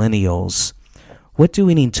and millennials, what do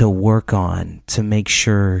we need to work on to make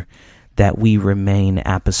sure that we remain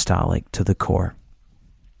apostolic to the core?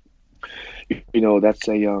 That's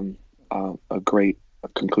a great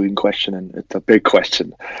concluding question, and it's a big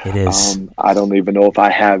question. It is. I don't even know if I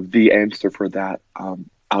have the answer for that.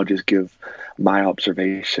 I'll just give my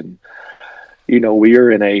observation. We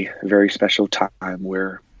are in a very special time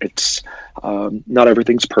where it's not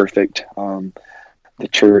everything's perfect. The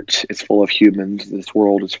church is full of humans. This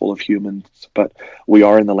world is full of humans, but we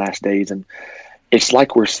are in the last days, and it's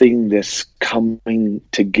like we're seeing this coming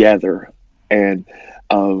together. And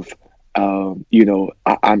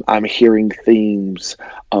I'm hearing themes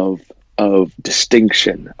of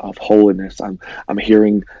distinction, of holiness. I'm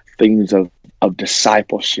hearing things of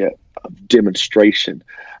discipleship, of demonstration,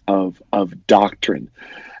 of doctrine,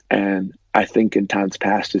 and I think in times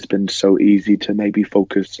past it's been so easy to maybe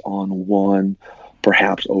focus on one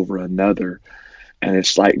perhaps over another. And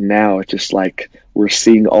it's like now it's just like we're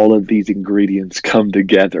seeing all of these ingredients come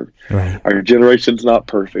together. Right. Our generation's not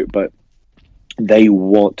perfect, but they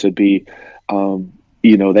want to be,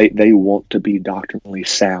 they want to be doctrinally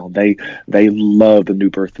sound. They love the new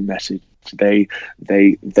birth message. They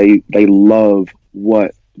love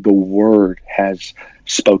what the Word has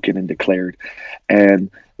spoken and declared. And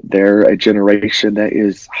they're a generation that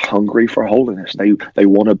is hungry for holiness. They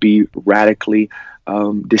want to be radically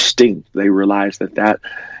distinct. They realize that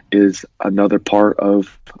is another part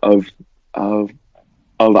of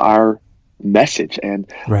our message,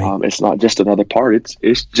 and right. It's not just another part.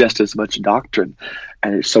 It's just as much doctrine,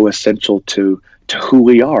 and it's so essential to who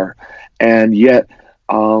we are. And yet,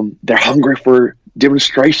 they're hungry for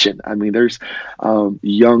demonstration. I mean, there's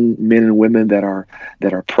young men and women that are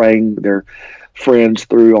praying their friends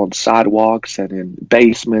through on sidewalks and in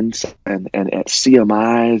basements and at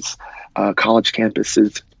CMIs, college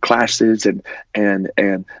campuses, classes, and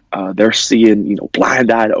they're seeing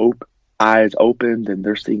blind-eyed eyes opened, and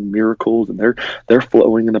they're seeing miracles, and they're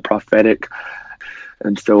flowing in the prophetic.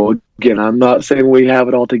 And so again, I'm not saying we have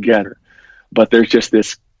it all together, but there's just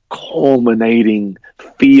this culminating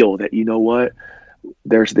feel that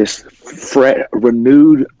there's this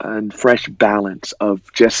renewed and fresh balance of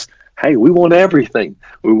just, hey, we want everything.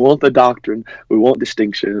 We want the doctrine. We want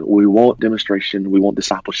distinction. We want demonstration. We want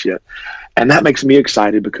discipleship. And that makes me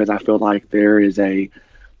excited because I feel like there is there's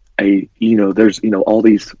all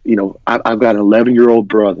these, I've got an 11-year-old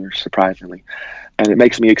brother, surprisingly. And it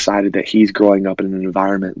makes me excited that he's growing up in an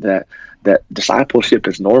environment that discipleship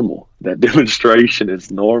is normal, that demonstration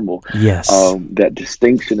is normal. Yes. That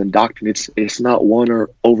distinction and doctrine, it's not one or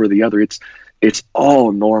over the other. It's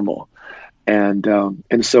all normal. And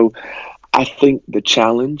so I think the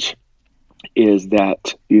challenge is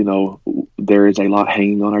that, there is a lot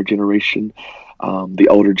hanging on our generation. The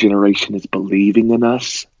older generation is believing in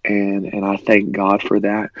us, and I thank God for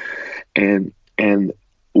that. And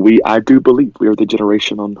I do believe we are the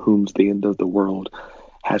generation on whom the end of the world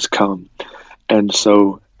has come. And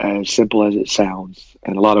so, as simple as it sounds,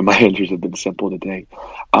 and a lot of my answers have been simple today.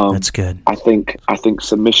 That's good. I think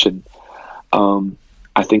submission.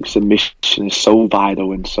 I think submission is so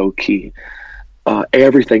vital and so key.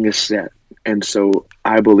 Everything is set. And so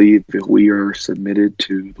I believe if we are submitted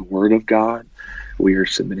to the Word of God, we are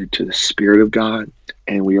submitted to the Spirit of God,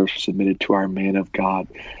 and we are submitted to our man of God,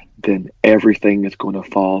 then everything is going to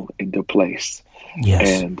fall into place.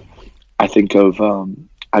 Yes. And I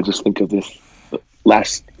just think of this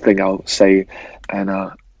last thing I'll say, and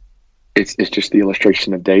it's just the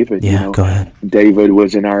illustration of David. Yeah, go ahead. David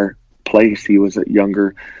was in our place. He was a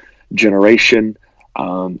younger generation.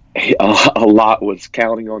 A lot was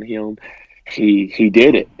counting on him. He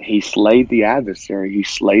did it. He slayed the adversary. He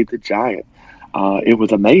slayed the giant. It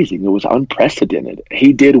was amazing. It was unprecedented.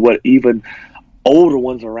 He did what even older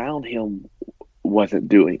ones around him wasn't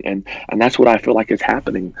doing, and that's what I feel like is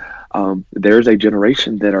happening. There's a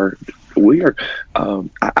generation that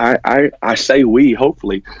I say we,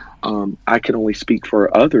 hopefully. I can only speak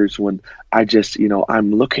for others when I just,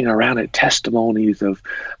 I'm looking around at testimonies of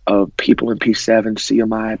people in P7,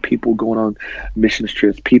 CMI, people going on mission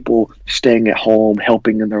trips, people staying at home,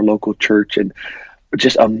 helping in their local church, and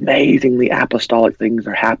just amazingly apostolic things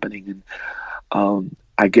are happening. And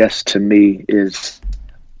I guess to me is,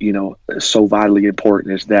 so vitally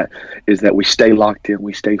important is that we stay locked in,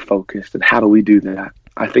 we stay focused. And how do we do that?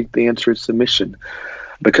 I think the answer is submission,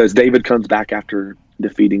 because David comes back after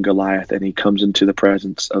defeating Goliath, and he comes into the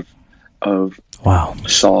presence of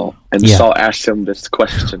Saul, and Saul asks him this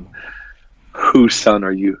question: "Whose son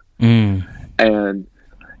are you?" And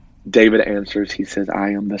David answers. He says, "I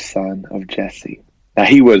am the son of Jesse." Now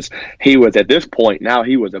he was at this point. Now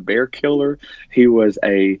he was a bear killer. He was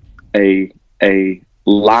a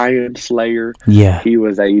lion slayer. Yeah, he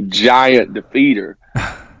was a giant defeater,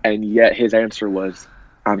 and yet his answer was,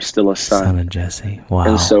 "I'm still a son of Jesse." Wow!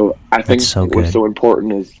 And so I think what's so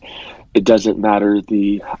important is it doesn't matter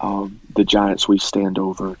the giants we stand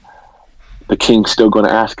over. The King's still going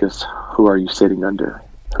to ask us, "Who are you sitting under?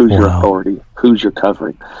 Who's your authority? Who's your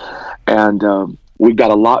covering?" And we've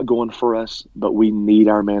got a lot going for us, but we need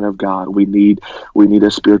our man of God. We need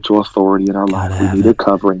a spiritual authority in our life. We need a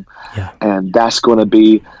covering, and that's going to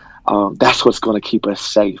be that's what's going to keep us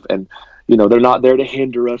safe. And they're not there to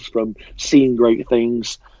hinder us from seeing great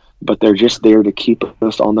things, but they're just there to keep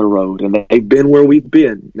us on the road. And they've been where we've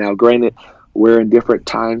been. Now, granted, we're in different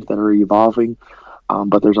times that are evolving,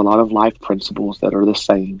 but there's a lot of life principles that are the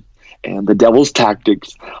same. And the devil's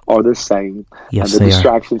tactics are the same. Yes, and the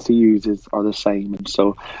distractions he uses are the same. And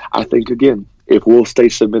so I think, again, if we'll stay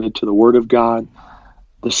submitted to the Word of God,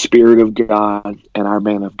 the Spirit of God, and our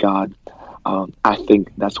man of God, I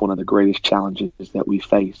think that's one of the greatest challenges that we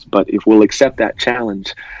face. But if we'll accept that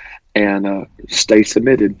challenge and stay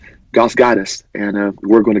submitted, God's got us. And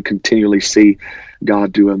we're going to continually see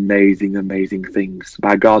God do amazing, amazing things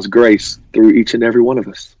by God's grace through each and every one of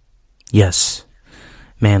us. Yes.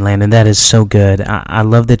 Man, Landon, that is so good. I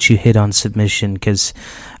love that you hit on submission, because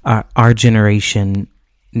our generation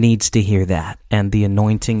needs to hear that, and the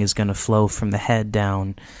anointing is going to flow from the head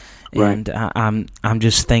down. Right. And I'm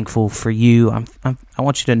just thankful for you. I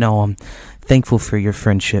want you to know I'm thankful for your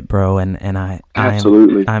friendship, bro. And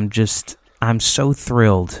absolutely. I'm so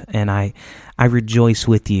thrilled, and I rejoice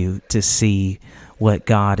with you to see what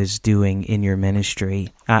God is doing in your ministry.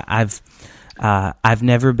 I've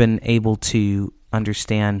never been able to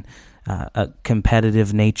understand a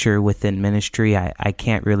competitive nature within ministry. I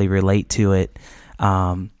can't really relate to it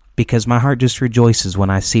because my heart just rejoices when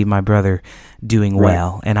I see my brother doing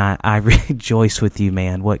well. And I rejoice with you,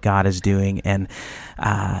 man, what God is doing. And,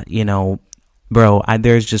 bro,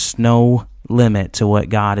 there's just no limit to what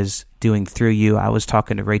God is doing through you. I was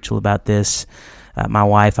talking to Rachel about this. My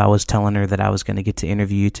wife, I was telling her that I was going to get to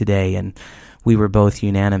interview you today, and we were both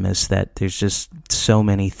unanimous that there's just so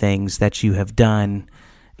many things that you have done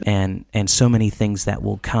and so many things that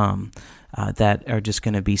will come that are just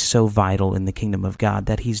going to be so vital in the kingdom of God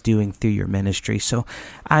that he's doing through your ministry. So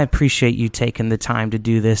I appreciate you taking the time to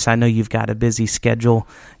do this. I know you've got a busy schedule.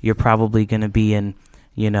 You're probably going to be in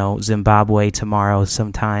Zimbabwe tomorrow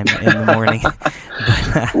sometime in the morning. But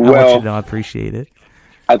I want you to know I appreciate it.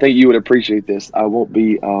 I think you would appreciate this. I won't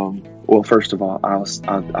be. Well, first of all,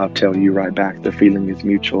 I'll tell you right back. The feeling is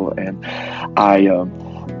mutual, and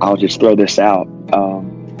I'll just throw this out.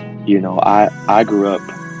 I grew up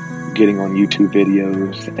getting on YouTube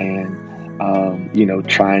videos and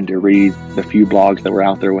trying to read the few blogs that were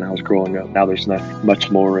out there when I was growing up. Now there's not much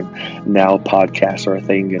more, and now podcasts are a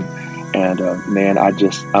thing. And man,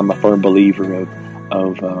 I'm a firm believer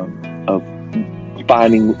of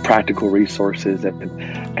finding practical resources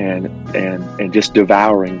and just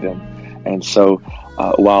devouring them. And so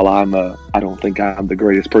while I don't think I'm the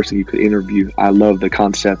greatest person you could interview, I love the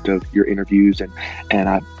concept of your interviews, and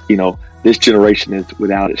this generation is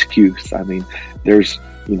without excuse. I mean, there's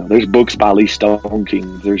books by Lee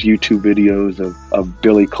Stonking, there's YouTube videos of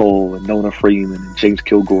Billy Cole and Nona Freeman and James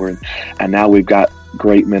Kilgore, and now we've got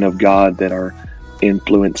great men of God that are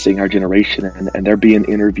influencing our generation, and they're being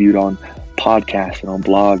interviewed on podcasts and on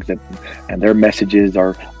blogs, and their messages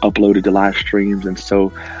are uploaded to live streams. And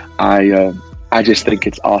so I just think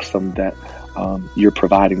it's awesome that you're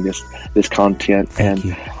providing this content. Thank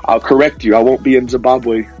you. I'll correct you, I won't be in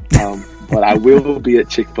Zimbabwe, but I will be at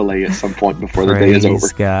Chick-fil-A at some point before the day is over.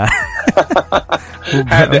 God.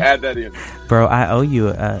 Had to add that in. Bro, I owe you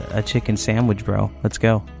a chicken sandwich, bro. Let's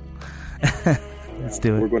go. Let's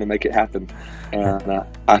do it. We're going to make it happen. And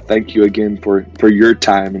I thank you again for your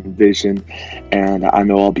time and vision. And I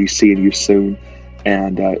know I'll be seeing you soon.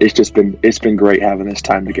 And it's been great having this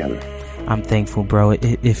time together. I'm thankful, bro.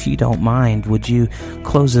 If you don't mind, would you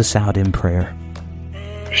close us out in prayer?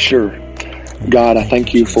 Sure. God, I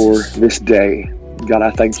thank you for this day. God,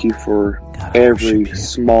 I thank you for every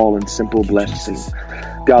small and simple blessing.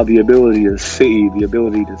 God, the ability to see, the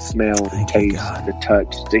ability to smell, to Thank you, taste, God. to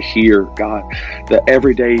touch, to hear, God, the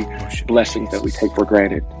everyday Worship blessings that we Jesus. take for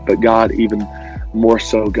granted. But God, even more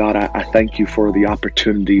so, God, I thank you for the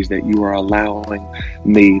opportunities that you are allowing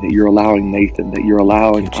me, that you're allowing Nathan, that you're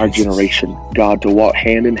allowing Thank you, our Jesus. generation, God, to walk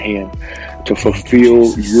hand in hand, to Thank you,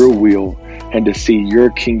 fulfill Jesus. your will and to see your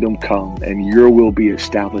kingdom come and your will be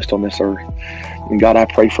established on this earth. And God, I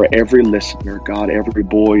pray for every listener, God, every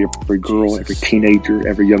boy, every girl, every Jesus. teenager,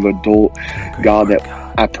 every young adult, Do a great God, work, that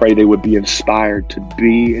God. I pray they would be inspired to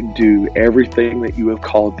be and do everything that you have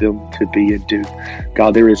called them to be and do.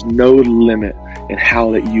 God, there is no limit in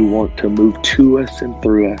how that you want to move to us and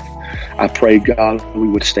through us. I pray, God, we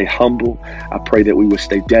would stay humble. I pray that we would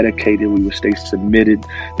stay dedicated, we would stay submitted,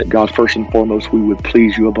 that God, first and foremost, we would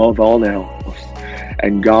please you above all else.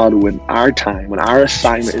 And God, when our time, when our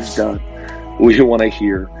assignment is done, we want to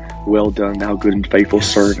hear, well done, thou good and faithful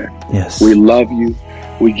Yes. servant. Yes. We love you.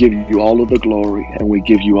 We give you all of the glory and we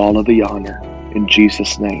give you all of the honor. In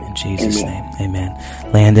Jesus' name. In Jesus' Amen. name,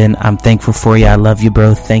 amen. Landon, I'm thankful for you. I love you,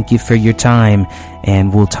 bro. Thank you for your time,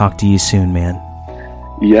 and we'll talk to you soon, man.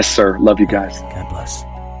 Yes, sir. Love you guys. God bless.